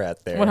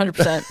Borat there.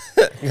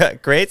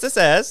 100%. Great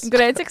success.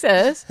 Great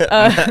success.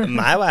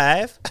 My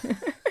wife.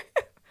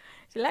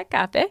 You like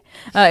coffee?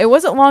 It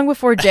wasn't long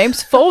before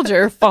James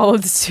Folger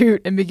followed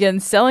suit and began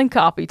selling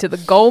coffee to the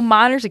gold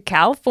miners of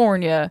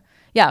California.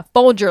 Yeah,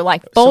 Folger,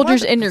 like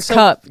Folgers in your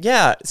cup.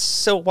 Yeah.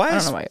 So why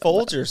is know why-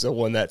 Folgers the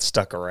one that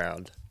stuck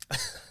around?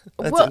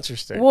 That's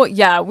interesting. Well,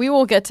 yeah, we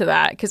will get to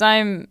that because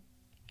I'm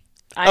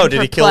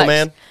did he kill a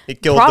man? He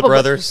killed the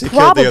brothers. He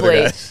probably. killed the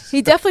other guys.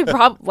 He definitely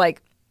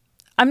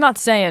I'm not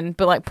saying,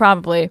 but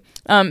probably.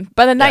 By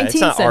the 19th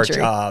It's not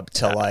century. our job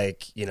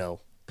to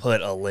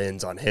put a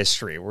lens on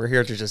history. We're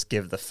here to just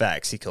give the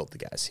facts. He killed the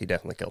guys. He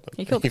definitely killed them.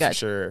 He killed the For guys.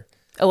 sure.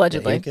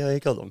 Allegedly. Yeah, he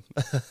killed them.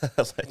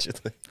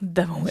 Allegedly.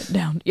 Devil went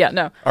down. Yeah,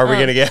 no. Are we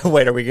gonna get?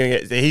 Wait, are we gonna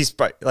get? He's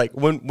like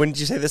when did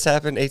you say this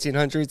happened?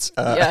 1800s.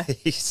 Yeah.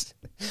 He's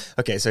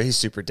okay. So he's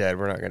super dead.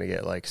 We're not gonna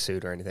get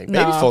sued or anything. No.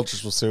 Maybe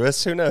Folgers will sue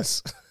us. Who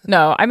knows?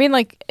 No, I mean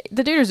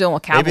the dude is dealing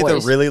with cowboys. Maybe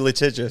they're really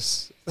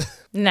litigious.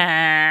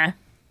 Nah.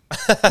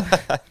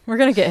 We're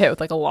gonna get hit with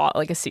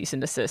a cease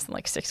and desist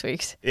in 6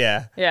 weeks.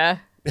 Yeah. Yeah.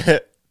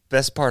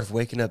 Best part of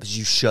waking up is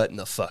you shutting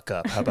the fuck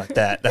up. How about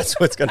that? That's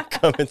what's gonna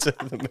come into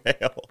the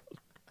mail.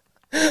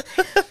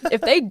 If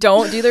they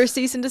don't do their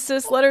cease and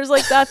desist letters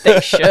like that, they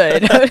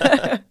should.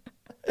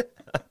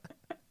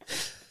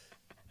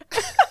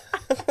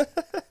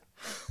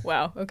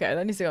 Wow. Okay,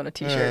 that needs to go on a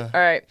T-shirt. All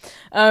right.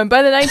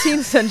 By the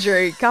 19th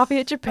century, coffee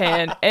hit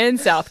Japan and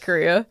South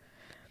Korea,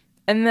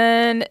 and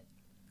then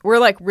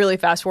we're really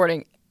fast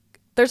forwarding.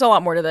 There's a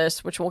lot more to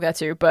this, which we'll get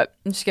to, but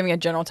I'm just giving a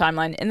general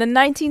timeline. In the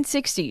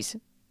 1960s,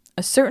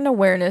 a certain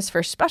awareness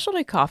for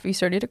specialty coffee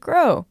started to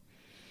grow.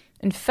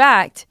 In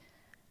fact,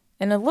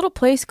 in a little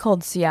place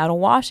called Seattle,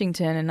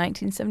 Washington, in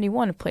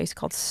 1971, a place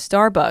called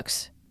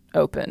Starbucks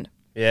opened,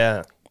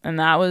 Yeah. and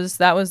that was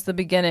the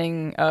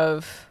beginning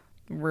of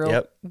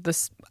I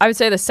would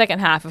say the second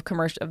half of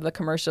the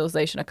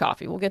commercialization of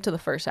coffee. We'll get to the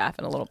first half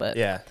in a little bit.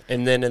 Yeah.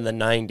 And then in the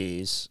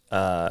 90s,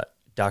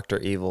 Dr.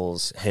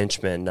 Evil's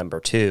henchman number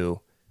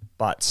 2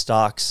 bought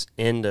stocks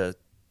into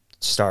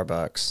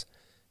Starbucks,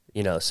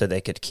 so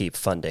they could keep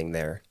funding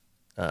their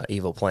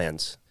evil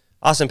plans.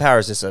 Austin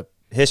Powers is a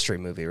history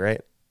movie,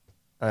 right?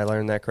 I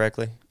learned that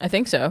correctly? I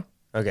think so.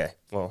 Okay.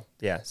 Well,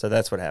 yeah. So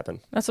that's what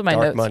happened. That's what my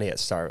dark notes. money at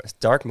Starbucks.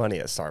 Dark money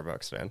at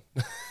Starbucks, man.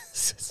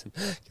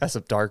 Got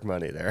some dark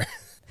money there.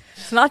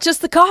 It's not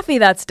just the coffee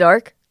that's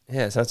dark.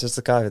 Yeah, it's not just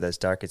the coffee that's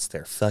dark. It's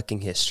their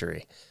fucking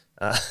history.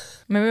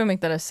 Maybe we'll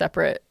make that a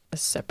separate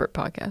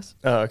podcast.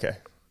 Oh, okay.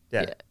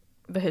 Yeah.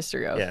 The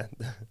history of. Yeah.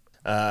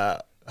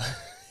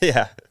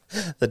 Yeah.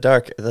 The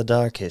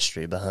dark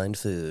history behind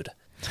food.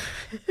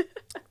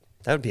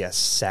 That would be a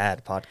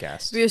sad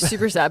podcast. It'd be a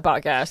super sad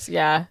podcast.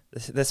 Yeah.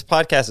 This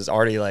podcast is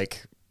already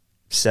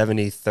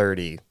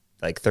 70-30,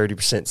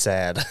 30%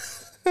 sad. I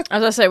was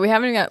gonna say we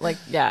haven't got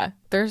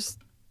there's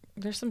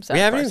some sad. We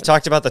haven't even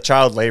talked about the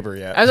child labor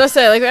yet. I was gonna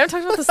say we haven't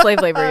talked about the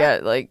slave labor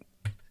yet.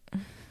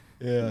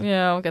 Yeah.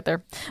 Yeah, we'll get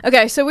there.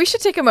 Okay, so we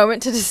should take a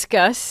moment to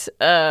discuss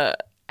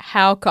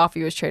how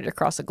coffee was traded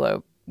across the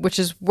globe, which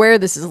is where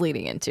this is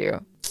leading into.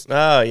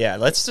 Oh, yeah.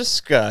 Let's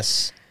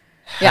discuss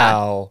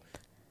how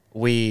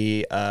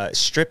we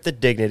strip the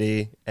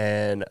dignity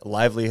and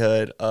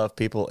livelihood of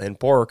people in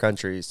poorer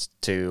countries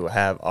to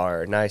have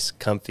our nice,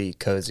 comfy,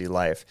 cozy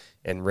life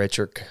in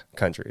richer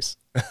countries.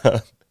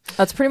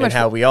 That's pretty much and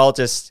how we all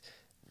just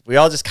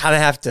kind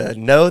of have to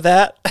know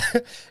that,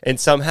 and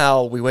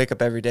somehow we wake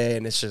up every day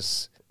and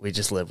we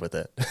just live with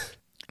it.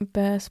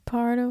 best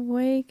part of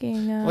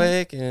waking up.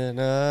 Waking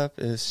up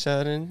is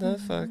shutting the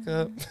fuck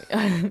up.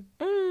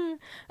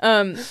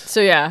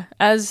 So yeah,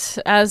 as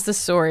the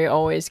story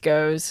always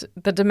goes,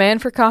 the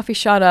demand for coffee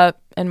shot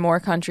up and more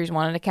countries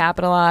wanted to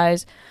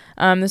capitalize.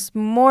 This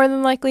more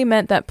than likely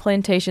meant that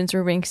plantations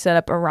were being set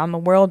up around the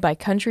world by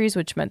countries,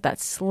 which meant that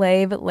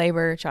slave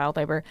labor, child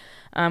labor,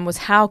 was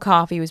how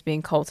coffee was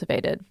being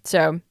cultivated.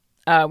 So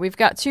we've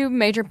got two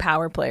major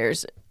power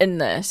players in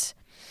this.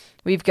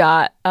 We've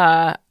got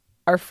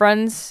our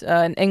friends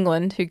in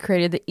England who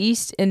created the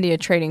East India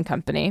Trading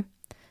Company.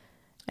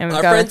 And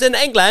Our friends in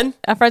England.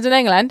 Our friends in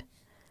England.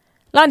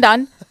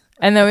 London.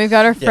 And then we've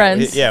got our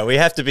friends. We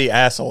have to be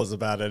assholes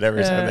about it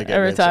every time they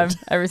get mentioned.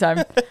 Every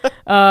time.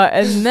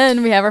 And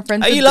then we have our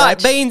friends. Are you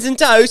like beans and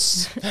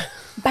toast?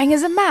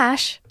 Bangers and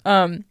mash.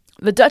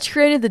 The Dutch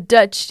created the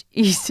Dutch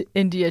East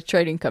India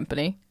Trading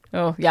Company.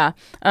 Oh yeah.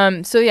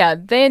 So yeah,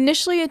 they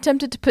initially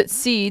attempted to put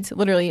seeds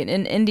literally in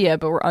India,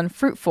 but were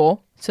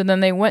unfruitful. So then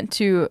they went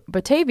to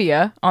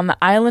Batavia on the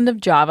island of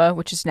Java,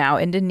 which is now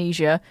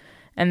Indonesia,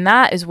 and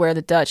that is where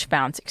the Dutch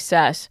found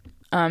success.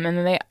 And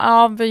then they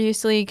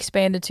obviously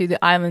expanded to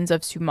the islands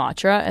of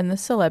Sumatra and the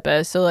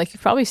Celebes. So like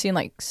you've probably seen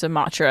like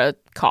Sumatra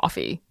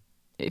coffee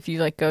if you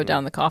like go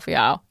down the coffee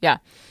aisle. Yeah.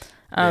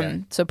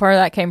 So part of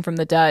that came from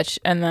the Dutch,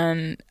 and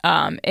then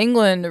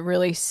England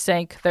really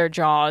sank their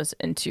jaws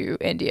into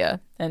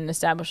India and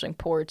establishing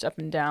ports up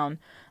and down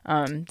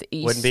the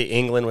east. Wouldn't be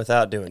England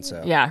without doing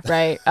so. Yeah,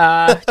 right.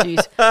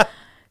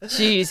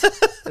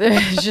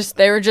 Jeez. Just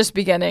they were just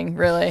beginning,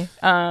 really.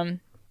 So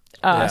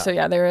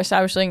yeah, they were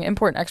establishing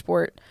import and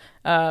export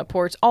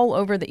ports all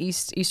over the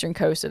eastern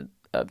coast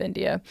of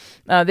India.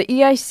 The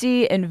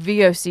EIC and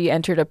VOC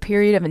entered a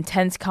period of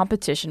intense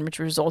competition, which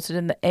resulted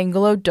in the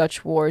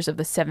Anglo-Dutch Wars of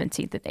the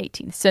 17th and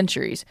 18th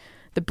centuries.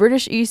 The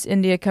British East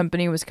India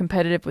Company was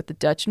competitive with the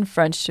Dutch and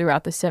French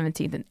throughout the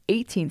 17th and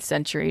 18th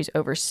centuries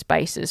over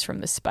spices from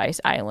the Spice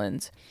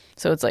Islands.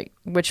 So it's like,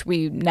 which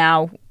we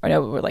now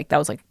know we're like, that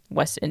was like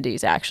West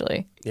Indies,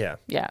 actually. Yeah.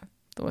 Yeah.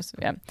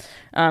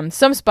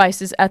 Some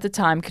spices at the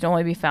time could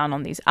only be found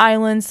on these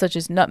islands, such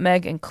as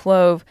nutmeg and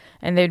clove,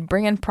 and they'd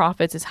bring in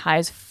profits as high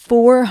as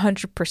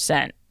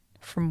 400%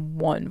 from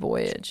one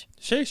voyage.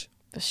 Sheesh.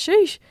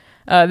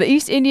 The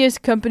East India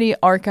Company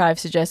archive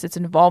suggests its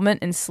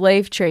involvement in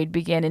slave trade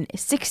began in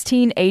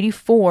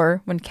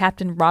 1684 when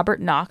Captain Robert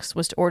Knox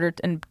was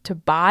ordered to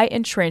buy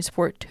and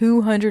transport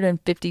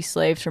 250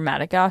 slaves from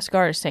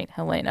Madagascar to St.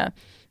 Helena.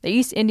 The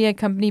East India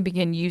Company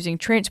began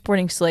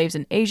transporting slaves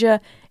in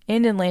Asia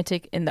and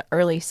Atlantic in the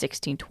early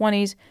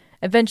 1620s.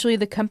 Eventually,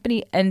 the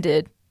company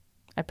ended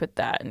the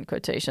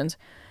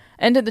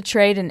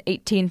trade in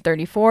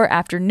 1834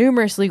 after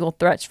numerous legal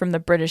threats from the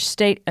British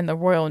state and the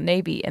Royal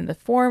Navy in the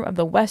form of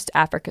the West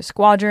Africa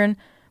Squadron,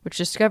 which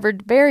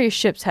discovered various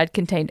ships had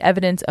contained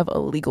evidence of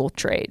illegal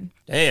trade.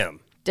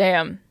 Damn.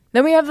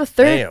 Then we have the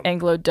Third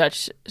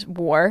Anglo-Dutch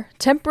War,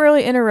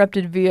 temporarily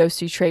interrupted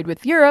VOC trade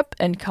with Europe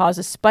and caused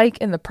a spike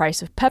in the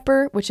price of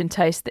pepper, which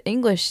enticed the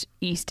English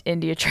East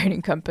India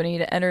Trading Company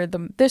to enter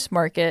this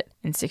market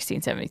in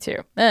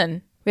 1672.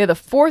 Then we have the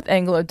Fourth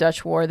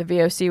Anglo-Dutch War. The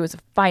VOC was a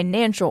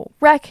financial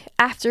wreck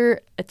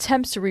after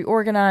attempts to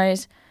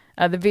reorganize.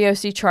 The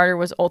VOC charter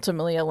was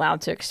ultimately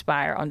allowed to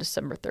expire on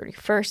December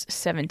 31st,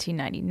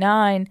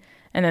 1799.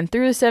 And then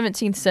through the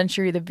 17th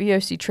century, the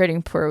VOC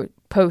trading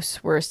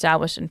posts were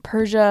established in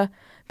Persia,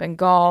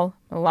 Bengal,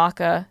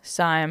 Malacca,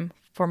 Siam,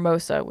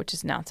 Formosa, which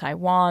is now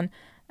Taiwan,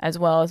 as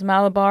well as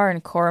Malabar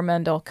and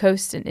Coromandel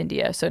coasts in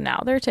India. So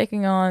now they're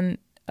taking on,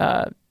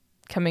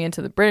 coming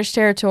into the British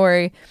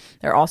territory.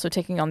 They're also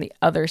taking on the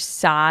other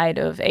side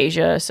of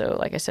Asia. So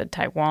like I said,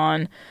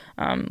 Taiwan,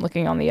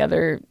 looking on the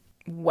other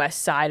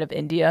west side of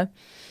India.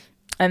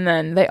 And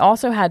then they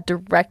also had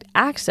direct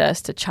access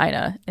to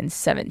China in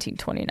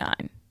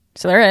 1729.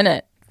 So they're in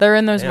it. They're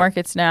in those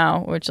markets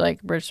now, which like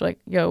British like,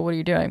 yo, what are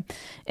you doing?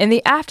 In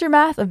the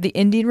aftermath of the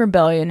Indian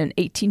Rebellion in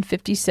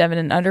 1857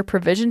 and under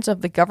provisions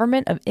of the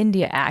Government of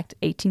India Act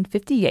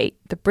 1858,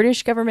 the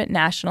British government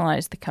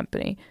nationalized the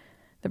company.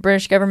 The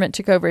British government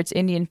took over its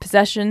Indian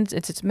possessions,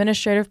 its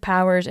administrative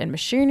powers and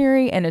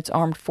machinery, and its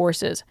armed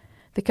forces.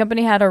 The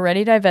company had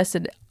already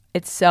divested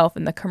itself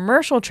in the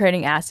commercial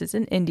trading assets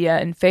in India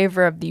in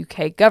favor of the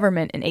UK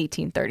government in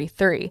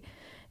 1833.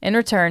 In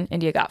return,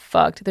 India got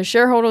fucked. The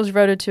shareholders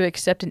voted to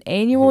accept an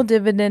annual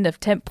dividend of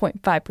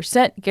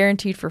 10.5%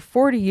 guaranteed for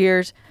 40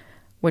 years,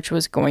 which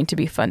was going to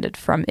be funded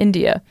from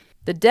India.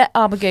 The debt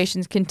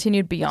obligations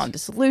continued beyond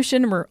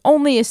dissolution and were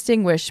only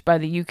extinguished by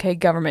the UK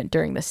government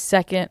during the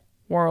Second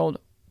World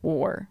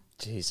War.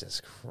 Jesus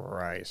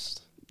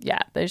Christ.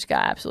 Yeah, they just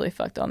got absolutely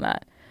fucked on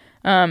that.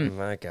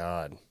 My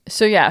God.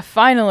 So yeah,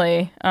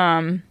 finally,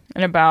 in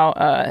about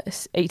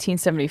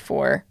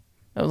 1874,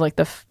 that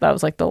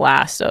was like the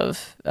last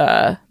of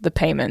the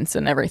payments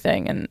and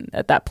everything, and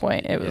at that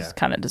point it was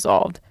kind of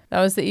dissolved. That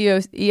was the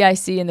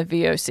EIC and the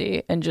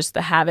VOC, and just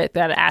the havoc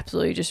that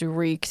absolutely just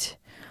wreaked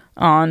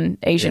on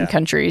Asian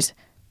countries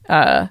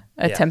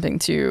attempting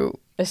to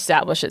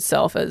establish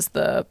itself as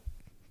the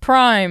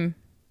prime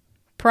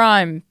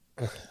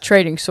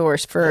trading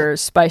source for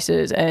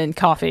spices and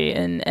coffee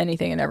and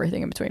anything and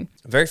everything in between.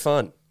 Very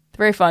fun.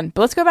 Very fun.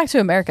 But let's go back to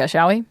America,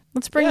 shall we?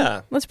 Let's bring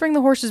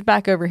the horses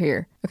back over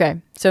here.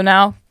 Okay, so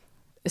now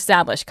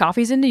established.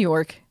 Coffee's in New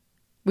York.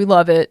 We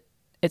love it.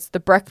 It's the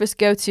breakfast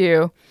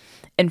go-to.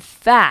 In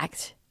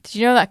fact, did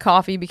you know that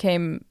coffee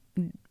became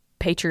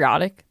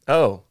patriotic?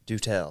 Oh, do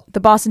tell. The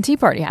Boston Tea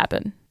Party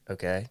happened.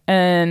 Okay.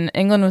 And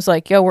England was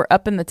like, yo, we're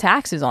upping the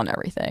taxes on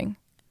everything.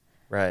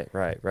 Right.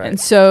 And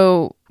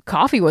so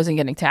coffee wasn't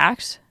getting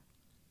taxed.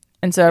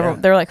 And so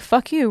they're like,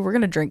 fuck you, we're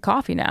going to drink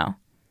coffee now.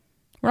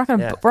 We're not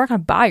gonna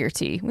buy your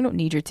tea. We don't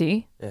need your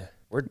tea. Yeah.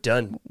 We're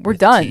done. We're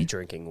done. Tea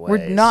drinking ways.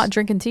 We're not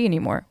drinking tea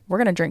anymore. We're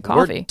going to drink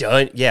coffee. We're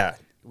done. Yeah.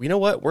 You know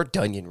what? We're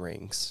Dunyan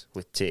rings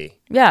with tea.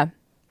 Yeah.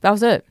 That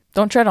was it.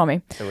 Don't tread on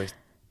me.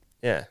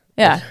 Yeah.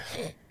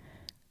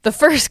 The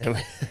first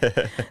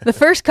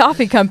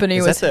coffee company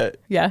Is that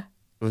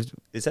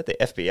the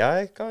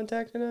FBI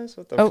contacting us?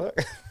 What the fuck?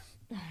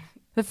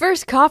 The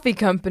first coffee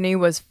company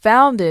was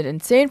founded in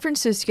San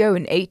Francisco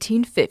in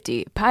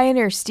 1850.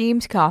 Pioneer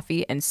Steamed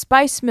Coffee and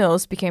Spice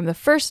Mills became the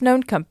first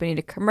known company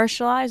to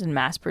commercialize and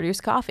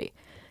mass-produce coffee.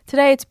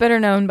 Today, it's better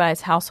known by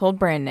its household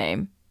brand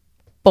name,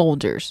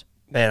 Folgers.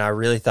 Man, I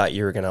really thought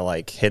you were gonna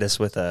like hit us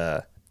with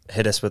a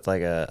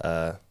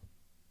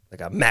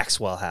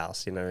Maxwell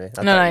House. You know what I mean? I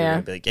thought you were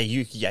gonna be like,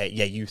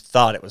 you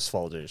thought it was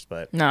Folgers,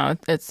 but no,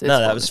 it's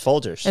that was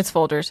Folgers. It's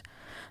Folgers.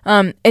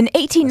 In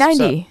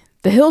 1890.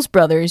 The Hills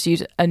brothers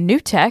used a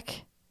new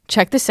tech.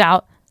 Check this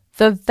out.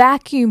 The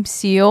vacuum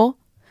seal.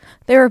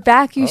 They were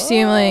vacuum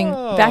sealing.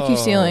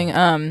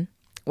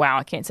 Wow,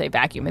 I can't say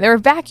vacuum. They were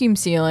vacuum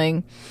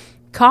sealing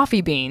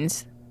coffee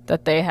beans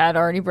that they had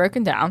already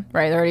broken down,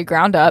 right? They're already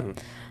ground up.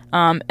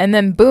 And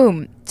then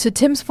boom, to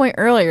Tim's point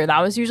earlier, that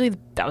was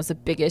the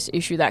biggest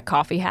issue that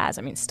coffee has.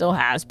 I mean, still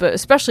has, but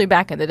especially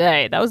back in the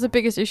day, that was the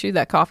biggest issue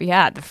that coffee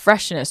had. The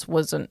freshness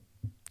wasn't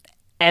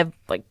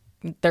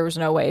there was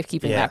no way of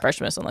keeping that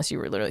freshness unless you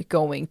were literally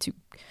going to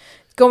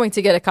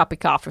get a cup of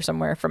coffee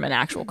somewhere from an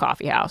actual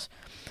coffee house.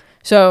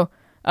 So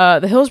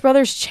the Hills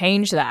brothers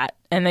changed that,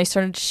 and they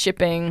started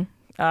shipping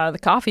the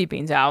coffee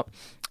beans out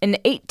in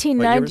 1890.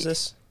 What year was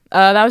this?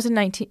 That was in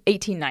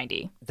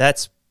 1890.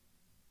 That's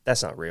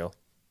not real.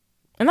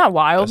 Isn't that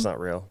wild? That's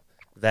not real.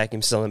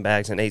 Vacuum sealing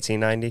bags in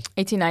 1890.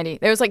 1890.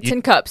 There was like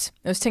 10 cups.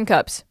 It was 10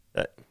 cups.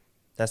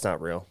 That's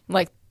not real.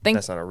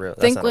 That's not a real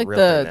thing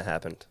that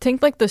happened.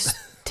 Think like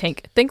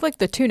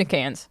the tuna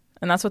cans,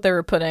 and that's what they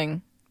were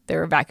putting. They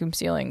were vacuum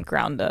sealing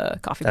ground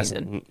coffee beans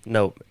in.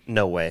 No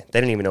way. They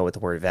didn't even know what the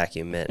word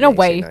vacuum meant. No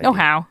way. No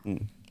how.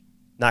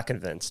 Not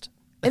convinced.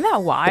 Isn't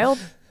that wild?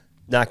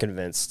 Not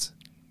convinced.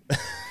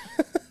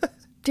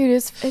 Dude,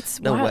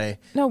 it's no wild. way.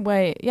 No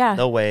way. Yeah.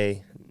 No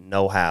way.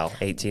 No how.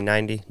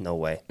 1890. No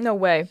way. No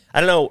way. I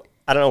don't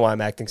know why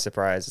I'm acting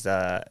surprised.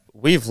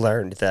 We've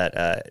learned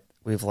that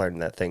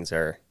things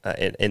are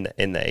in the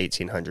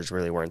 1800s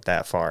really weren't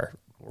that far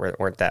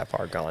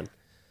gone.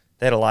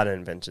 They had a lot of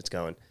inventions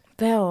going.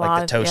 They had a lot.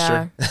 Like the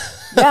toaster.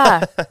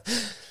 Yeah.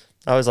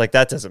 I was like,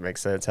 that doesn't make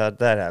sense. How did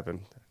that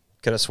happen?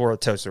 Could have swore a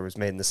toaster was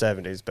made in the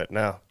 70s, but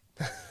no.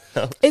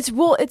 It's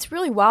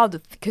really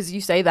wild because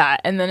you say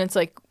that, and then it's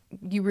like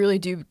you really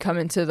do come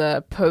into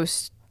the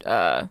post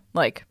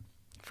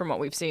from what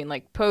we've seen,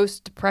 like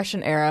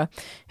post-depression era,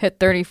 hit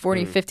 30,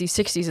 40, 50,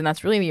 60s, and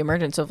that's really the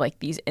emergence of like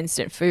these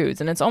instant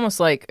foods. And it's almost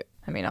like,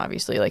 I mean,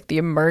 obviously like the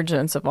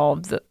emergence of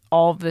all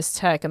of this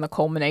tech and the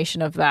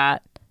culmination of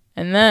that.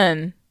 And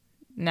then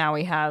now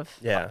we have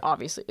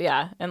obviously,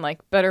 and like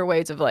better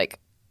ways of like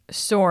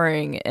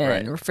storing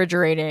and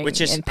refrigerating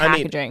and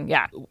packaging.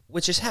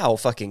 Which is how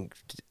fucking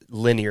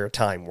linear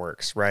time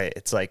works, right?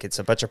 It's like it's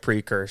a bunch of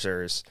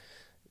precursors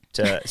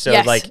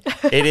like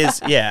it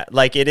is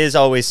it is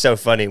always so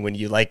funny when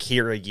you like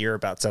hear a year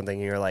about something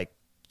and you're like,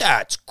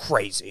 that's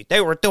crazy,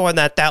 they were doing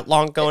that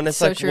long ago, and it's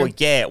so like true. Well,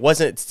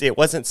 it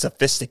wasn't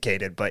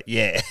sophisticated, but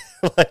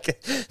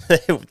like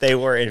they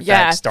were in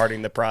fact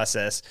starting the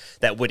process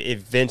that would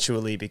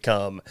eventually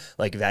become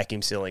like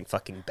vacuum sealing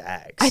fucking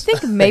bags. I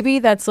think maybe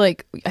that's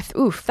like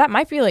that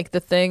might be like the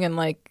thing, and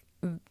like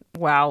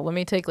wow, let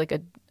me take like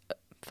a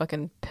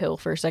fucking pill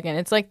for a second.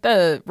 It's like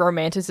the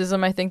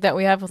romanticism I think that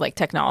we have with like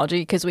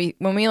technology, because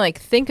when we like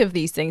think of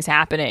these things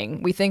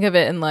happening, we think of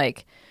it in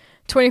like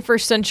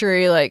 21st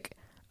century, like,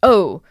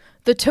 oh,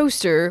 the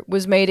toaster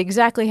was made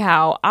exactly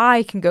how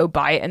I can go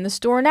buy it in the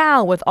store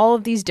now with all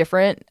of these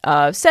different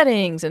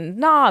settings and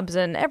knobs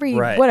and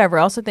whatever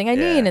else I think I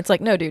need. And it's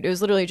like, no, dude, it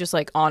was literally just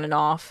like on and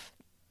off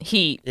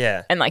heat.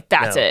 Yeah. And like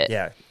that's it.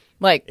 Yeah.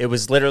 Like it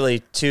was literally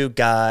two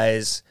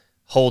guys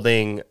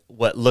holding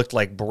what looked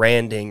like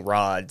branding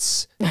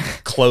rods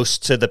close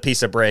to the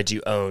piece of bread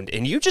you owned,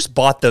 and you just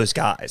bought those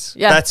guys.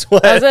 Yeah, that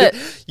was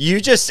it.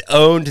 You just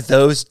owned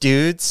those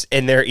dudes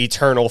and their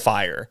eternal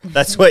fire.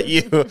 That's what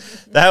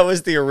that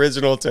was the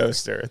original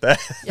toaster.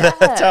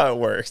 That's how it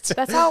worked.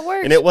 That's how it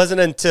worked. And it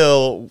wasn't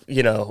until,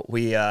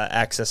 we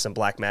accessed some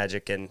black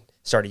magic and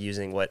started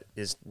using what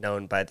is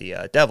known by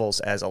the devils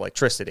as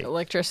electricity.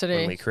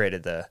 When we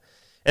created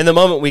and the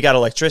moment we got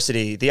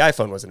electricity, the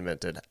iPhone wasn't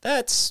invented.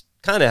 That's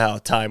kind of how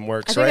time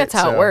works, right? I think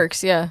that's how it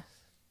works, yeah.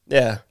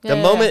 Yeah. The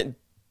moment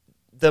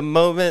the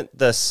moment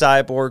the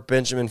cyborg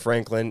Benjamin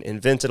Franklin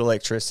invented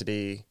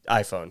electricity,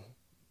 iPhone,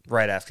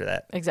 right after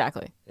that.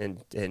 Exactly.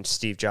 And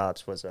Steve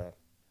Jobs was a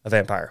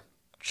vampire.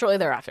 Shortly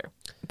thereafter.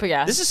 But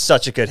yeah. This is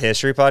such a good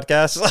history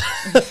podcast.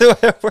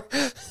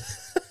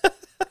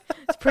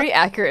 It's pretty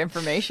accurate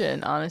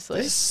information, honestly.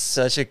 This is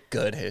such a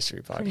good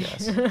history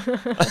podcast.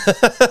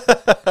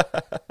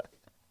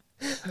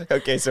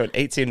 Okay, so in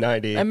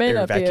 1890, I may they were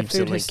not be a vacuum food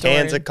sealing historian.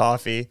 cans of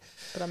coffee.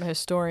 But I'm a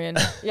historian.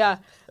 Yeah.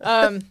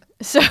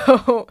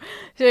 So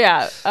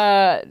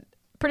yeah,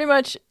 pretty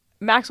much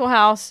Maxwell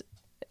House,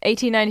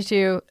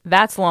 1892,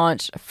 that's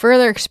launched,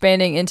 further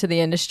expanding into the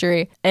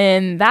industry.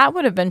 And that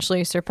would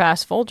eventually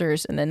surpass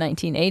Folgers in the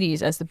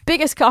 1980s as the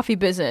biggest coffee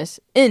business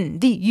in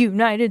the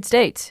United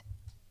States.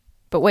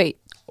 But wait,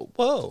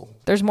 Whoa.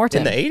 there's more to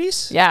In the it.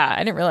 80s? Yeah,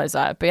 I didn't realize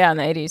that. But yeah, in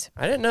the 80s.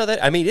 I didn't know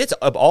that. I mean, it's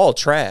all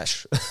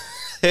trash.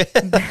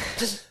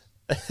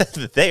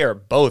 They are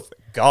both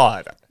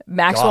God.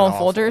 Maxwell and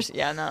God-awful. Folgers?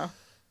 Yeah, no.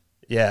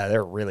 Yeah,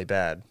 they're really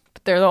bad.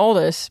 But they're the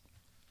oldest.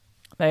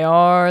 They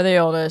are the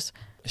oldest.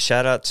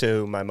 Shout out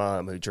to my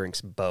mom who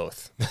drinks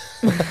both.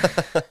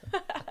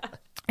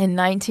 In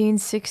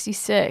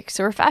 1966.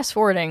 So we're fast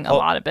forwarding a Hold-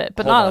 lot of it,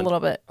 but hold not on. a little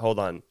bit. Hold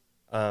on.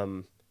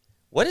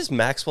 What is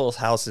Maxwell's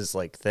House's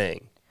like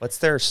thing? What's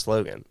their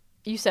slogan?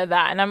 You said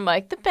that, and I'm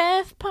like, the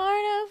best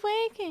part of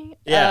waking.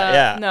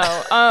 Yeah. No,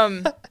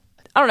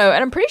 I don't know,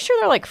 and I'm pretty sure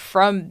they're like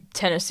from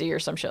Tennessee or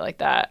some shit like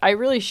that. I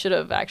really should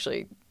have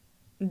actually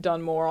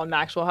done more on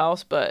Maxwell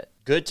House, but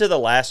Good to the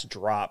last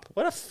drop.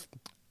 What a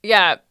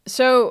yeah.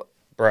 So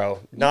bro,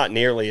 not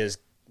nearly as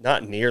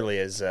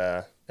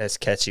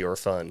catchy or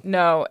fun.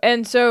 no,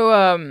 and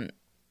so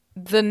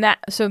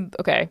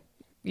okay,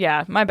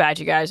 yeah, my bad,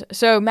 you guys.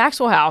 So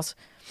Maxwell House,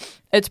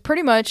 it's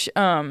pretty much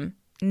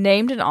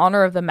named in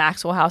honor of the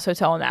Maxwell House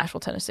Hotel in Nashville,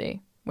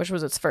 Tennessee, which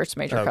was its first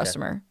major Okay.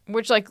 customer.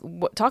 Which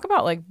talk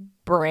about like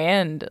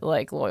brand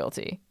like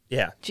loyalty.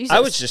 Yeah, Jesus. I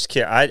was just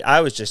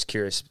I was just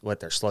curious what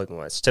their slogan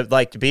was to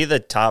be the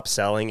top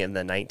selling in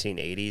the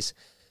 1980s,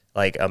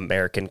 like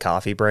American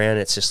coffee brand.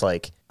 It's just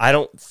like I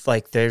don't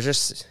like. There's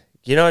just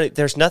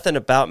there's nothing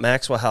about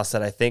Maxwell House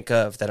that I think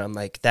of that I'm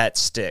like that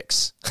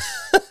sticks.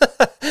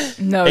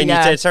 No, And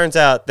yeah. it turns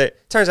out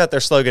their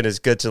slogan is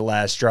 "Good to the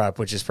last drop,"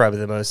 which is probably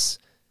the most.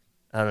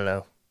 I don't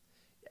know.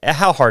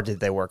 How hard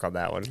did they work on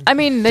that one? I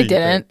mean, they Do you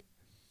didn't. think?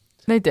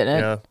 They didn't.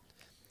 You know,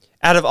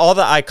 out of all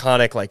the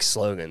iconic like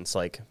slogans,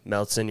 like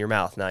 "melts in your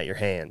mouth, not your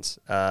hands,"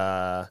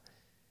 the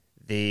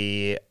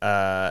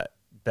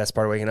best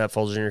part of waking up,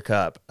 Folgers in your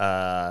cup,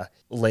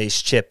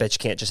 Lay's chip, bet you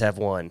can't just have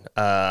one.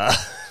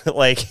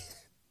 Like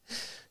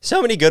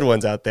so many good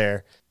ones out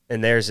there,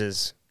 and theirs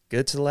is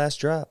good to the last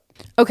drop.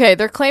 Okay,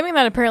 they're claiming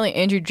that apparently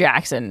Andrew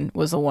Jackson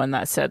was the one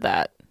that said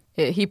that.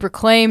 He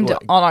proclaimed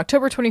What? on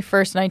October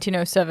 21st,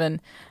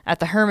 1907, at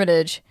the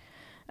Hermitage.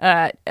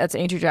 That's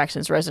Andrew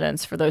Jackson's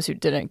residence for those who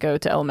didn't go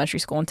to elementary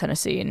school in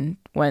Tennessee and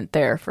went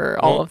there for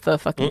all of the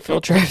fucking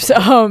field trips.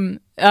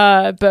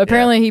 But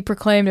apparently he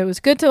proclaimed it was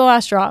good to the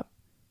last drop.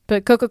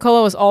 But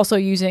Coca-Cola was also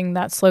using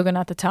that slogan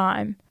at the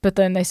time. But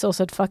then they still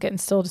said fuck it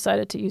and still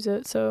decided to use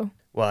it. So,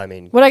 Well, I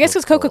mean, well, I guess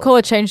because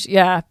Coca-Cola changed,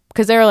 yeah,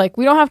 because they were like,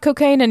 we don't have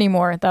cocaine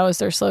anymore. That was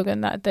their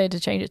slogan that they had to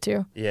change it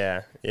to.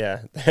 Yeah.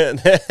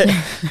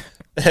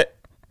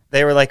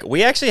 They were like,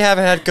 we actually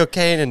haven't had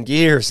cocaine in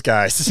years,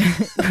 guys.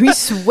 We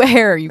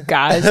swear, you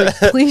guys, like,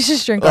 please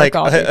just drink Like,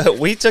 our coffee.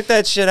 we took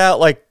that shit out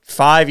like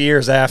 5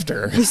 years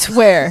after. We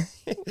swear.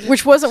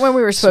 Which wasn't when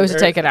we were supposed to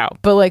Swear. take it out,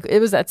 but like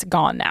that's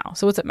gone now.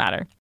 So what's it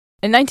matter?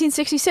 In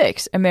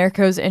 1966,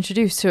 America was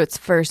introduced to its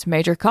first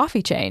major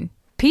coffee chain,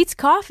 Peet's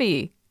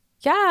Coffee.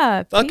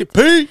 Yeah, Fucking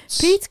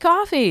Pete's. Peet's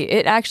Coffee.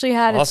 It actually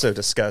had its, Also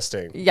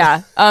disgusting.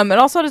 yeah. It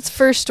also had its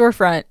first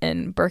storefront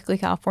in Berkeley,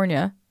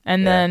 California.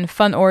 And Yeah. then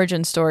fun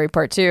origin story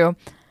part 2.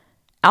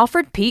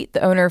 Alfred Peet, the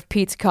owner of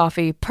Peet's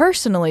Coffee,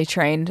 personally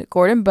trained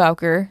Gordon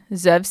Bowker,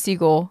 Zev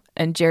Siegel,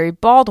 and Jerry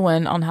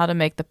Baldwin on how to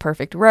make the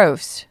perfect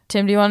roast.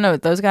 Tim, do you want to know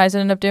what those guys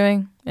ended up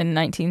doing in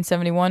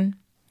 1971?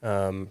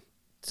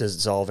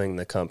 Dissolving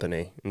the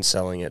company and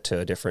selling it to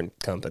a different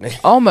company.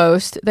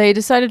 Almost. They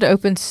decided to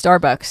open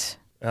Starbucks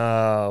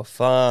Oh,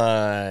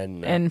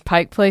 fun. in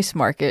Pike Place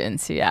Market in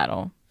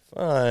Seattle.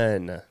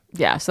 Fun.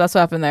 Yeah, so that's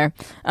what happened there.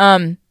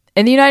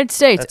 In the United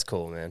States, That's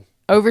cool, man.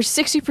 over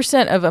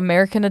 60% of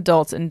American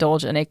adults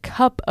indulge in a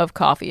cup of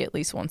coffee at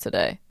least once a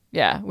day.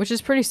 Yeah, which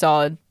is pretty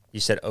solid. You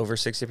said over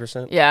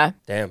 60%? Yeah,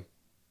 Damn.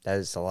 That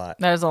is a lot.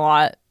 that is a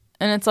lot.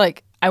 And it's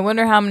like, I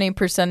wonder how many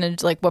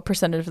percentage, like what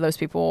percentage of those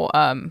people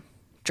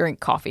drink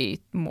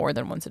coffee more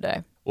than once a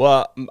day.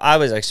 Well, I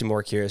was actually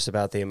more curious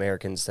about the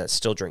Americans that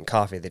still drink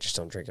coffee. They just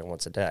don't drink it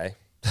once a day.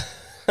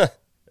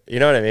 You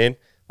know what I mean?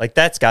 Like,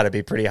 that's got to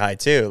be pretty high,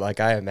 too. Like,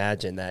 I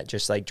imagine that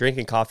just, like,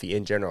 drinking coffee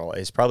in general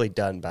is probably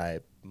done by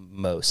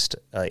most.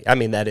 Like, I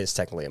mean, that is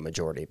technically a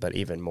majority, but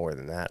even more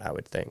than that, I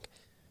would think.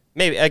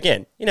 Maybe,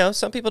 again,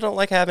 some people don't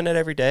like having it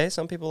every day.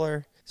 Some people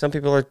are,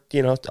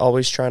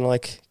 always trying to,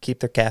 like, keep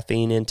their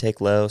caffeine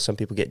intake low. Some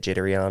people get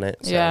jittery on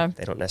it. So Yeah.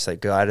 they don't necessarily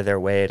go out of their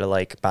way to,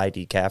 like, buy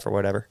decaf or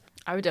whatever.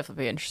 I would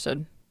definitely be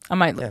interested. I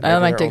might Yeah, I maybe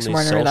might they're dig some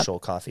more only into that. social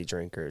coffee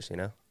drinkers,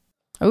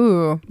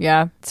 Ooh,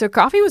 yeah. So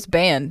coffee was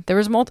banned. There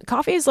was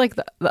coffee is like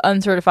the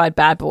uncertified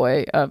bad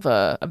boy of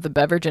the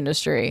beverage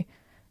industry.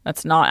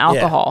 That's not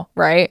alcohol,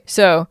 right?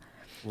 So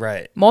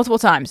Right. multiple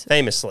times,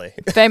 Famously.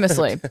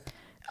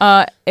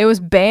 it was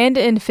banned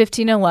in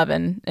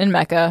 1511 in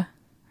Mecca,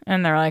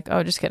 and they're like,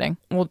 "Oh, just kidding.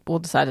 We'll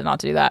decide not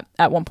to do that."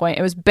 At one point,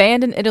 it was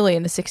banned in Italy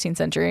in the 16th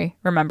century.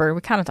 Remember,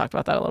 we kind of talked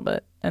about that a little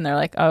bit, and they're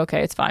like, "Oh,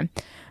 okay, it's fine."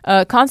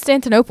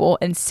 Constantinople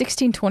in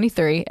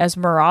 1623, as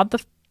Murad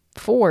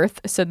IV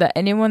said that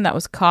anyone that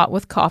was caught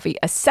with coffee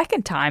a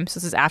second time, so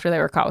this is after they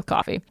were caught with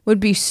coffee,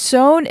 would be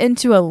sewn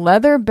into a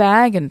leather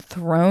bag and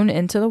thrown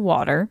into the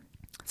water.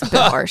 It's a bit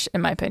harsh, in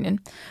my opinion.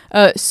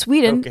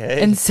 Sweden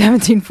in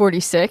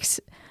 1746,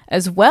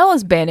 as well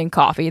as banning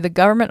coffee, the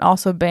government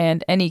also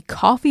banned any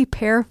coffee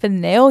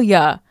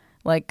paraphernalia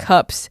like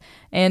cups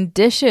and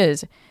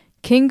dishes.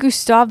 King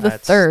Gustav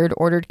III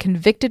ordered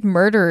convicted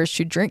murderers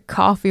to drink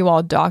coffee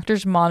while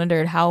doctors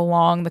monitored how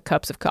long the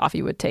cups of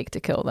coffee would take to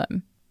kill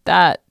them.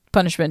 That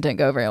punishment didn't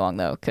go very long,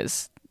 though,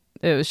 because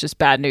it was just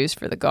bad news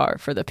for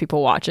the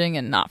people watching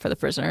and not for the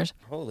prisoners.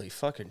 Holy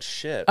fucking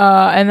shit.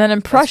 And then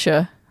in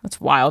Prussia, that's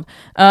wild.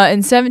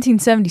 In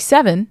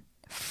 1777,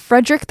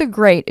 Frederick the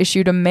Great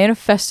issued a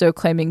manifesto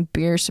claiming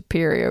beer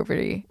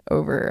superiority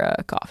over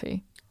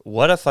coffee.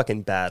 What a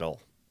fucking battle.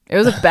 It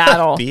was a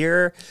battle.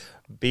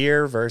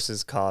 Beer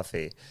versus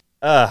coffee.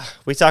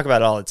 We talk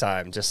about it all the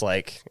time. Just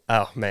like,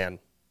 oh man,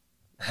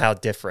 how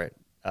different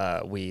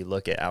we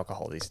look at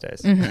alcohol these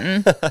days.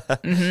 Mm-hmm.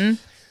 Mm-hmm.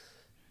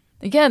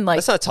 Again, like,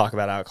 let's not talk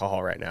about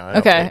alcohol right now.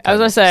 Okay, I was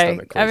gonna say.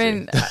 I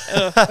mean,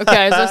 okay,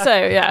 I was gonna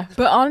say, yeah.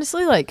 But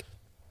honestly, like,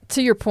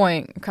 to your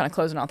point, I'm kind of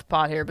closing out the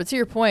pod here. But to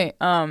your point,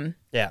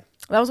 yeah,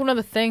 that was one of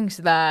the things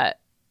that,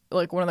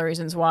 like, one of the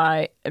reasons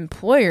why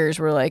employers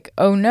were like,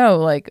 oh no,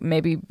 like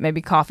maybe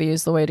coffee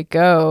is the way to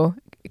go,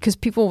 because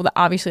people that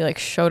obviously like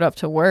showed up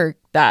to work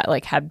that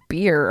like had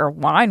beer or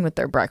wine with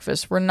their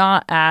breakfast were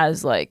not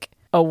as like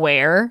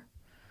aware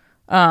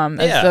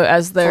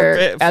as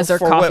their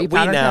coffee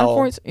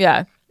pattern.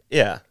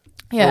 Yeah.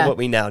 For what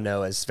we now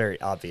know as very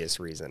obvious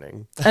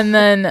reasoning. And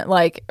then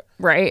like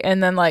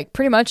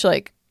pretty much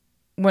like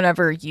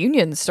whenever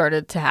unions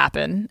started to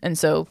happen, and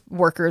so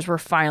workers were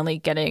finally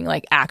getting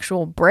like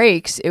actual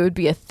breaks, it would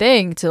be a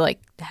thing to like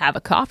have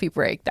a coffee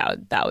break.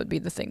 That would be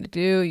the thing to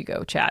do. You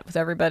go chat with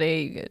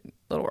everybody, you get a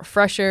little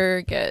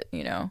refresher, get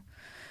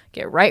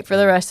right for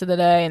the rest of the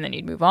day, and then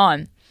you'd move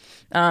on.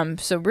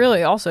 So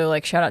really also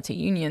like shout out to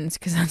unions,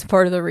 because that's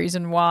part of the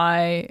reason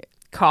why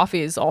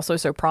coffee is also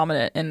so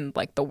prominent in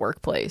like the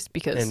workplace,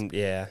 because in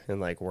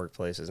like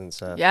workplaces and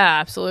stuff. Yeah,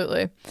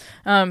 absolutely.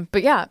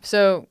 But yeah,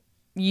 so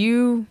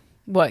you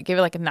gave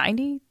it like a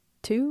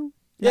 92?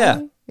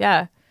 Yeah.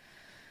 Yeah.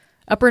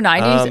 Upper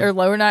 90s or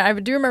lower 90s. I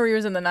do remember you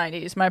was in the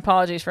 90s. My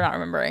apologies for not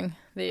remembering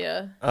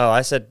the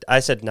I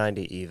said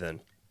 90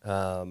 even.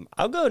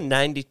 I'll go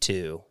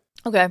 92.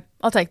 Okay,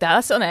 I'll take that.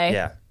 That's an A.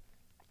 Yeah.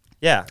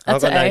 Yeah, I'll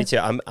go 92.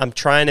 I'm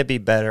trying to be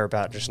better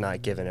about just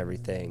not giving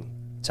everything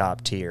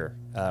top tier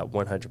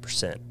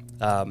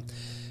 100%.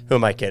 Who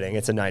am I kidding?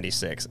 It's a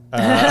 96.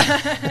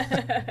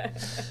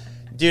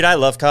 Dude, I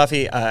love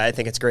coffee. I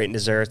think it's great in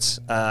desserts.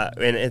 And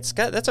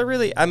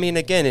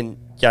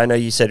I know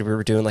you said we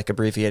were doing like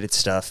abbreviated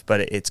stuff, but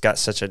it's got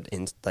such a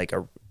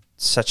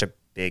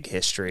big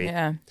history.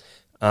 Yeah.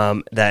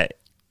 That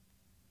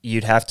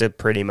you'd have to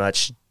pretty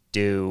much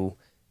do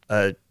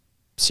a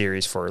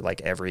series for like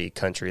every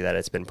country that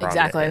it's been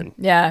prominent in.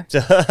 Yeah.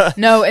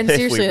 No, and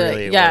seriously,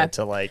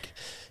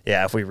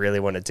 if we really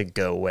wanted to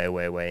go way,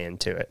 way, way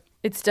into it.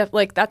 It's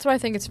like that's why I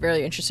think it's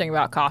really interesting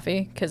about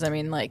coffee, because I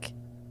mean, like,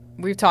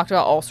 we've talked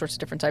about all sorts of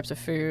different types of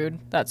food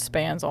that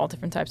spans all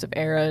different types of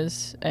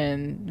eras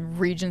and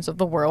regions of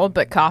the world,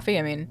 but coffee,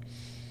 I mean,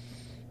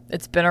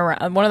 it's been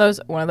around, one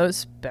of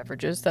those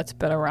beverages that's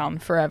been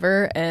around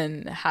forever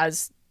and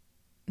has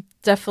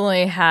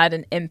definitely had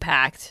an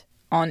impact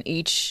on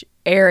each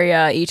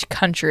area, each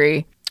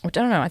country, which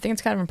I don't know. I think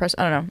it's kind of impressive.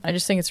 I don't know. I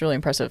just think it's really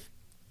impressive.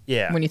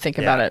 Yeah. When you think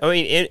about it. I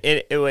mean,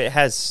 it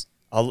has,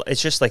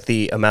 it's just like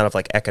the amount of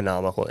like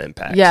economical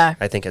impact. Yeah.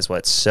 I think is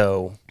what's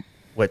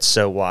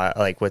wild,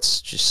 like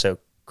what's just so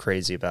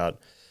crazy about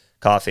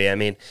coffee. I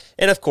mean,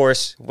 and of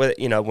course, when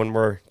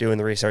we're doing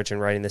the research and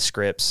writing the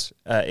scripts,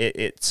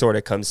 it sort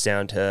of comes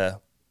down to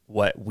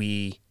what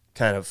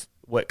kind of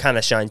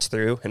shines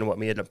through and what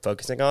we end up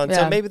focusing on. Yeah.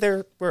 So maybe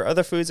there were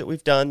other foods that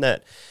we've done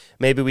that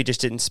maybe we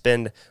just didn't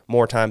spend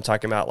more time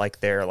talking about, like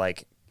their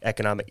like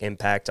economic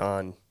impact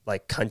on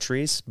like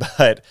countries,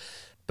 but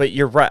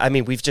you're right. I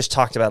mean, we've just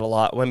talked about a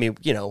lot. I mean,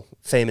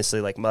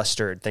 famously like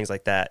mustard, things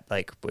like that,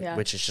 like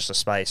which is just a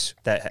spice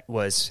that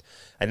was,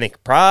 I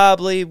think,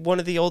 probably one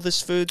of the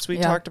oldest foods we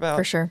talked about.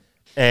 For sure.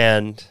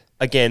 And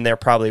again, there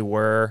probably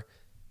were,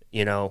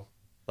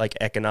 like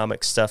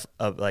economic stuff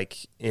of like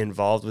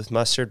involved with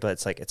mustard, but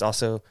it's like, it's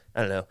also,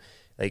 I don't know,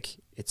 like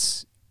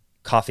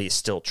coffee is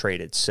still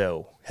traded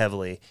so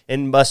heavily,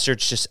 and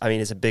mustard's just, I mean,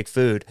 it's a big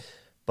food,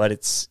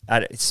 but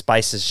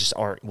spices just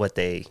aren't what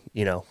they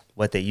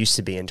used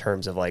to be in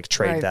terms of like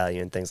trade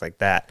value and things like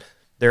that.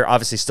 They're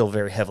obviously still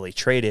very heavily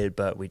traded,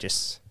 but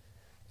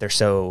they're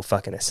so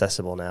fucking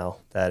accessible now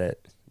that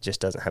it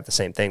just doesn't have the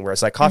same thing.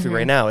 Whereas like coffee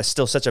right now is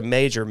still such a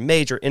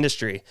major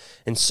industry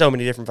in so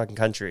many different fucking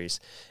countries.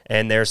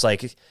 And there's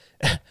like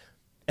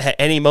at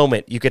any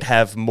moment you could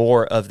have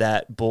more of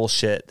that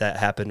bullshit that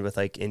happened with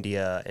like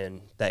India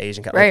and that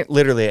Asian country. Right. Like,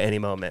 literally at any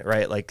moment,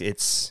 right? Like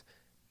it's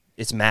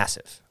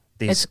massive.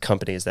 These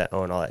companies that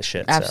own all that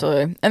shit.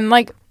 Absolutely. And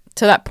like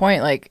to that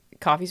point, like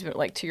coffee's been,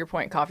 like to your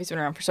point, coffee's been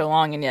around for so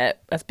long, and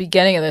yet at the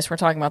beginning of this we're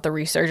talking about the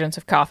resurgence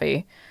of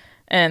coffee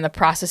and the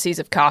processes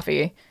of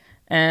coffee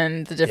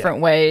and the different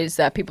ways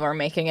that people are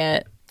making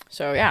it.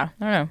 So yeah,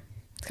 I don't know.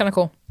 It's kind of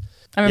cool.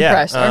 I'm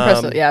impressed. I'm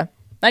impressed with,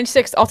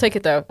 96, I'll take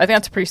it though. I think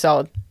that's pretty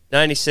solid.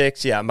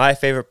 96, yeah. My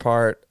favorite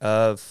part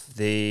of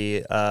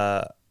the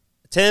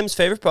Tim's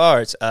favorite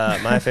parts.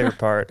 My favorite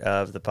part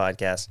of the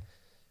podcast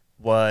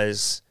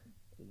was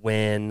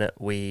when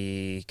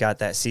we got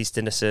that cease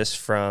and desist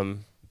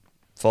from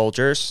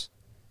Folgers.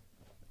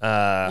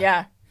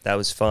 Yeah. That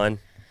was fun.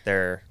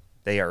 They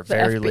are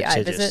very FBI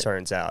litigious, visit.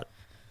 turns out.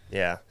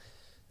 Yeah.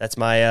 That's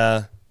my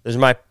those are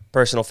my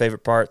personal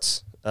favorite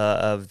parts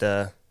of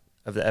the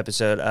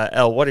episode.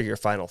 Elle, what are your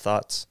final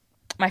thoughts?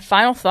 My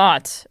final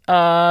thoughts.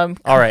 All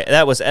right,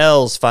 that was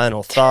Elle's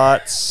final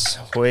thoughts.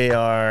 We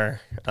are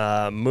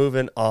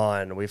moving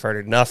on. We've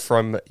heard enough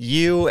from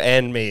you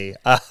and me.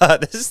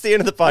 This is the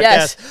end of the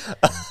podcast.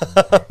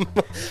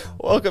 Yes.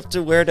 Welcome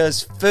to Where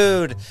Does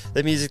Food,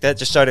 the music that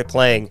just started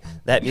playing.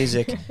 That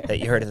music that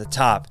you heard at the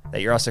top,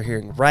 that you're also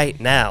hearing right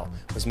now,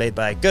 was made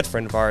by a good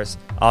friend of ours,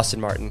 Austin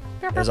Martin.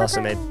 It was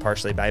also made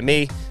partially by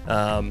me,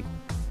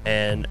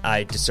 and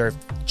I deserve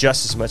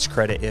just as much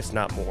credit, if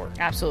not more.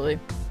 Absolutely.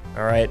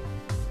 All right.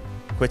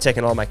 Quit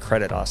taking all my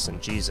credit, Austin.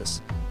 Jesus.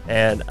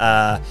 And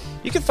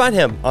you can find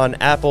him on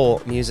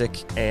Apple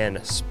Music and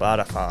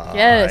Spotify.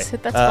 Yes,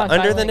 hit that Spotify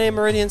under the link. name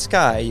Meridian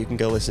Sky. You can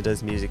go listen to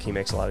his music. He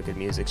makes a lot of good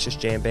music. It's just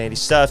jam bandy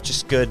stuff.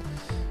 Just good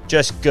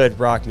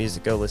rock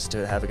music. Go listen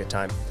to it. Have a good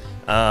time.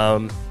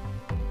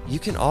 You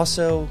can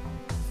also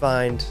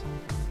find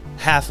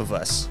half of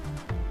us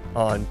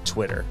on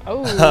Twitter.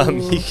 Oh.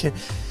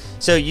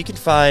 You can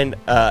find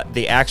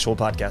the actual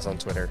podcast on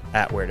Twitter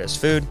at Where Does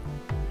Food.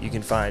 You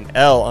can find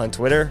Elle on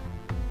Twitter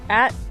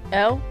At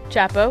El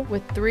Chapo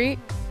with 3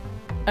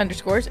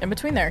 underscores in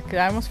between there, because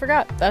I almost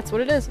forgot. That's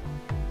what it is.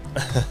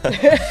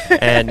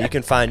 and you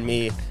can find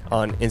me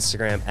on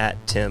Instagram at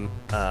Tim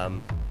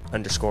 _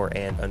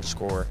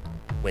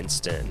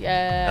 Winston.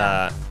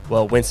 Yeah.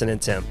 Winston and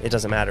Tim. It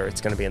doesn't matter.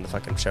 It's going to be in the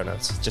fucking show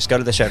notes. Just go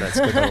to the show notes.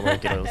 Click on the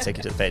link and it'll take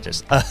you to the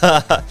pages.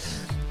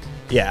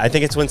 Yeah, I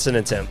think it's Winston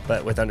and Tim,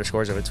 but with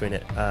underscores in between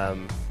it.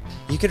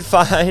 You can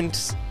find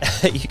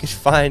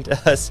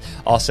us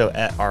also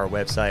at our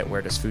website,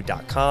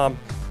 wheredoesfood.com.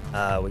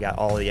 We got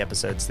all of the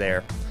episodes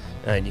there,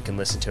 and you can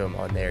listen to them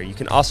on there. You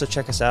can also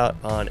check us out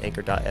on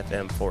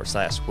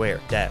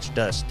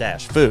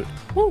anchor.fm/where-does-food.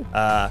 Woo.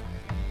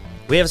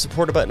 We have a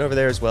supporter button over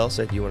there as well,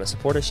 so if you want to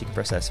support us, you can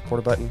press that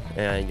supporter button,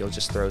 and you'll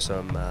just throw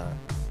some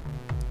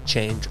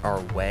change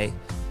our way,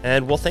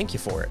 and we'll thank you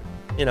for it.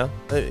 There's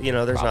Probably.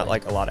 not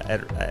like a lot of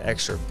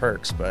extra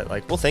perks, but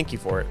like we'll thank you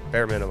for it.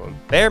 Bare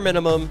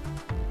minimum,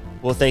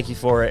 we'll thank you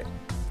for it.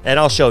 And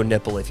I'll show a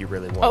nipple if you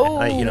really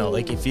want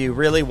it. If you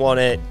really want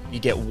it, you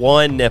get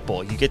one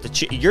nipple. You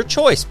get your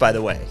choice, by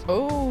the way.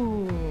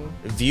 Oh.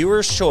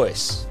 Viewer's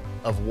choice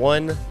of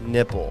one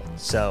nipple.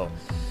 So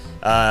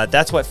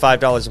that's what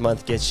 $5 a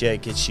month gets you.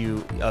 It gets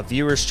you a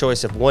viewer's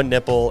choice of one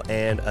nipple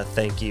and a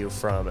thank you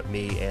from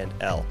me and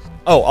Elle.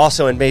 Oh,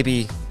 also, and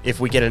maybe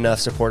if we get enough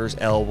supporters,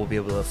 Elle will be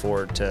able to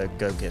afford to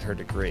go get her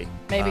degree.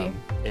 Maybe.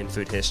 In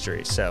food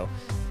history. So,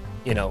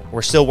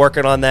 we're still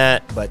working on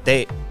that, but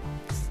they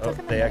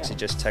actually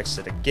just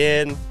texted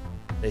again.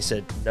 They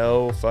said,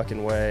 no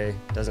fucking way.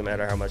 Doesn't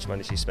matter how much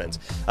money she spends.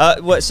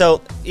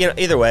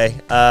 Either way,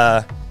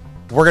 we're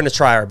going to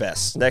try our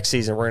best. Next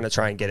season, we're going to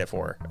try and get it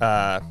for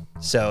her.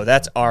 So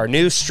that's our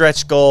new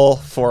stretch goal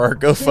for our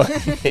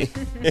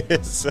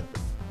GoFundMe.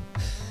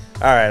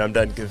 All right, I'm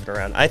done goofing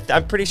around.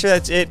 I'm pretty sure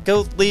that's it.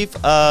 Go leave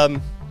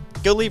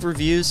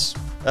reviews.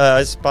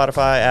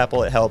 Spotify,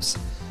 Apple, it helps.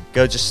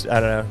 Go just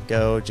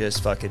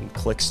fucking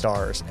click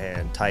stars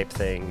and type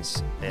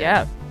things.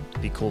 And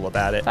be cool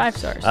about it. 5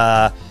 stars.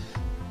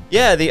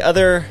 The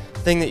other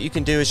thing that you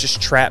can do is just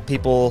trap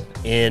people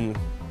in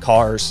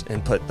cars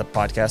and put the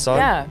podcast on.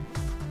 Yeah.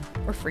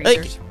 Or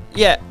freezers.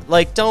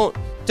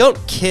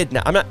 Don't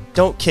kidnap.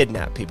 Don't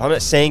kidnap people. I'm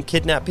not saying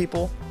kidnap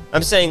people.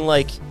 I'm saying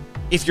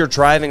if you're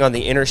driving on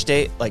the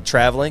interstate,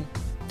 traveling,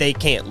 they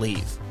can't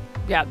leave.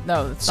 Yeah,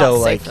 no, it's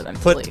not safe for them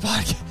to leave.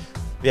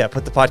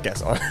 Put the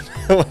podcast on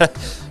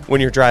when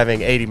you're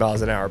driving 80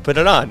 miles an hour. Put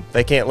it on.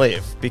 They can't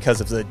leave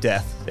because of the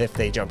death if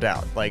they jumped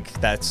out.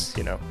 That's,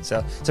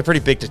 so it's a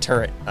pretty big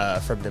deterrent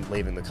from them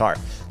leaving the car.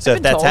 So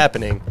if that's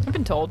happening, I've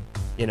been told.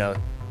 If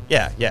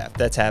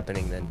that's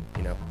happening, then,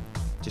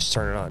 just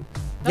turn it on.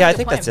 That's I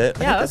think that's it.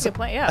 Yeah, that's a good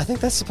plan. Yeah. I think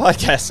that's the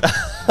podcast.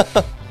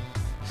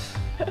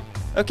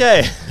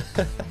 Okay.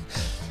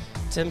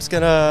 Tim's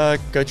gonna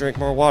go drink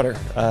more water.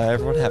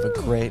 Everyone have a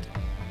great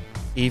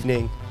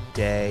evening,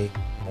 day,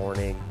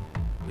 morning,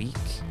 week,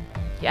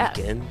 Yeah.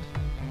 weekend.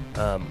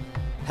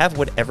 have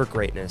whatever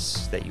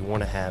greatness that you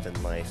want to have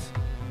in life.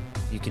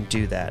 You can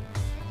do that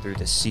through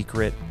the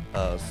secret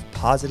of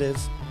positive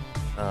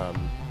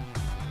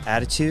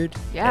attitude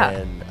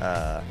and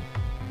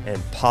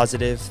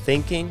positive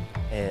thinking,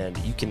 and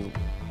you can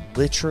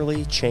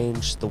literally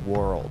change the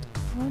world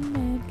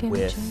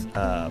with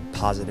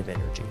positive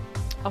energy.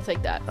 I'll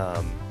take that.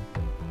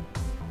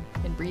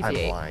 Imbreviate.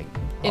 I'm lying.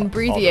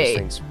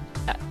 Imbreviate.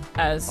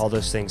 All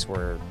those things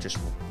were just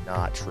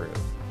not true.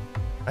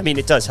 I mean,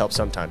 it does help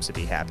sometimes to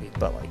be happy,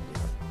 but like,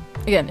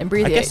 again,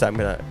 imbreviate. I guess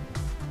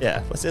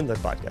let's end the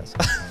podcast.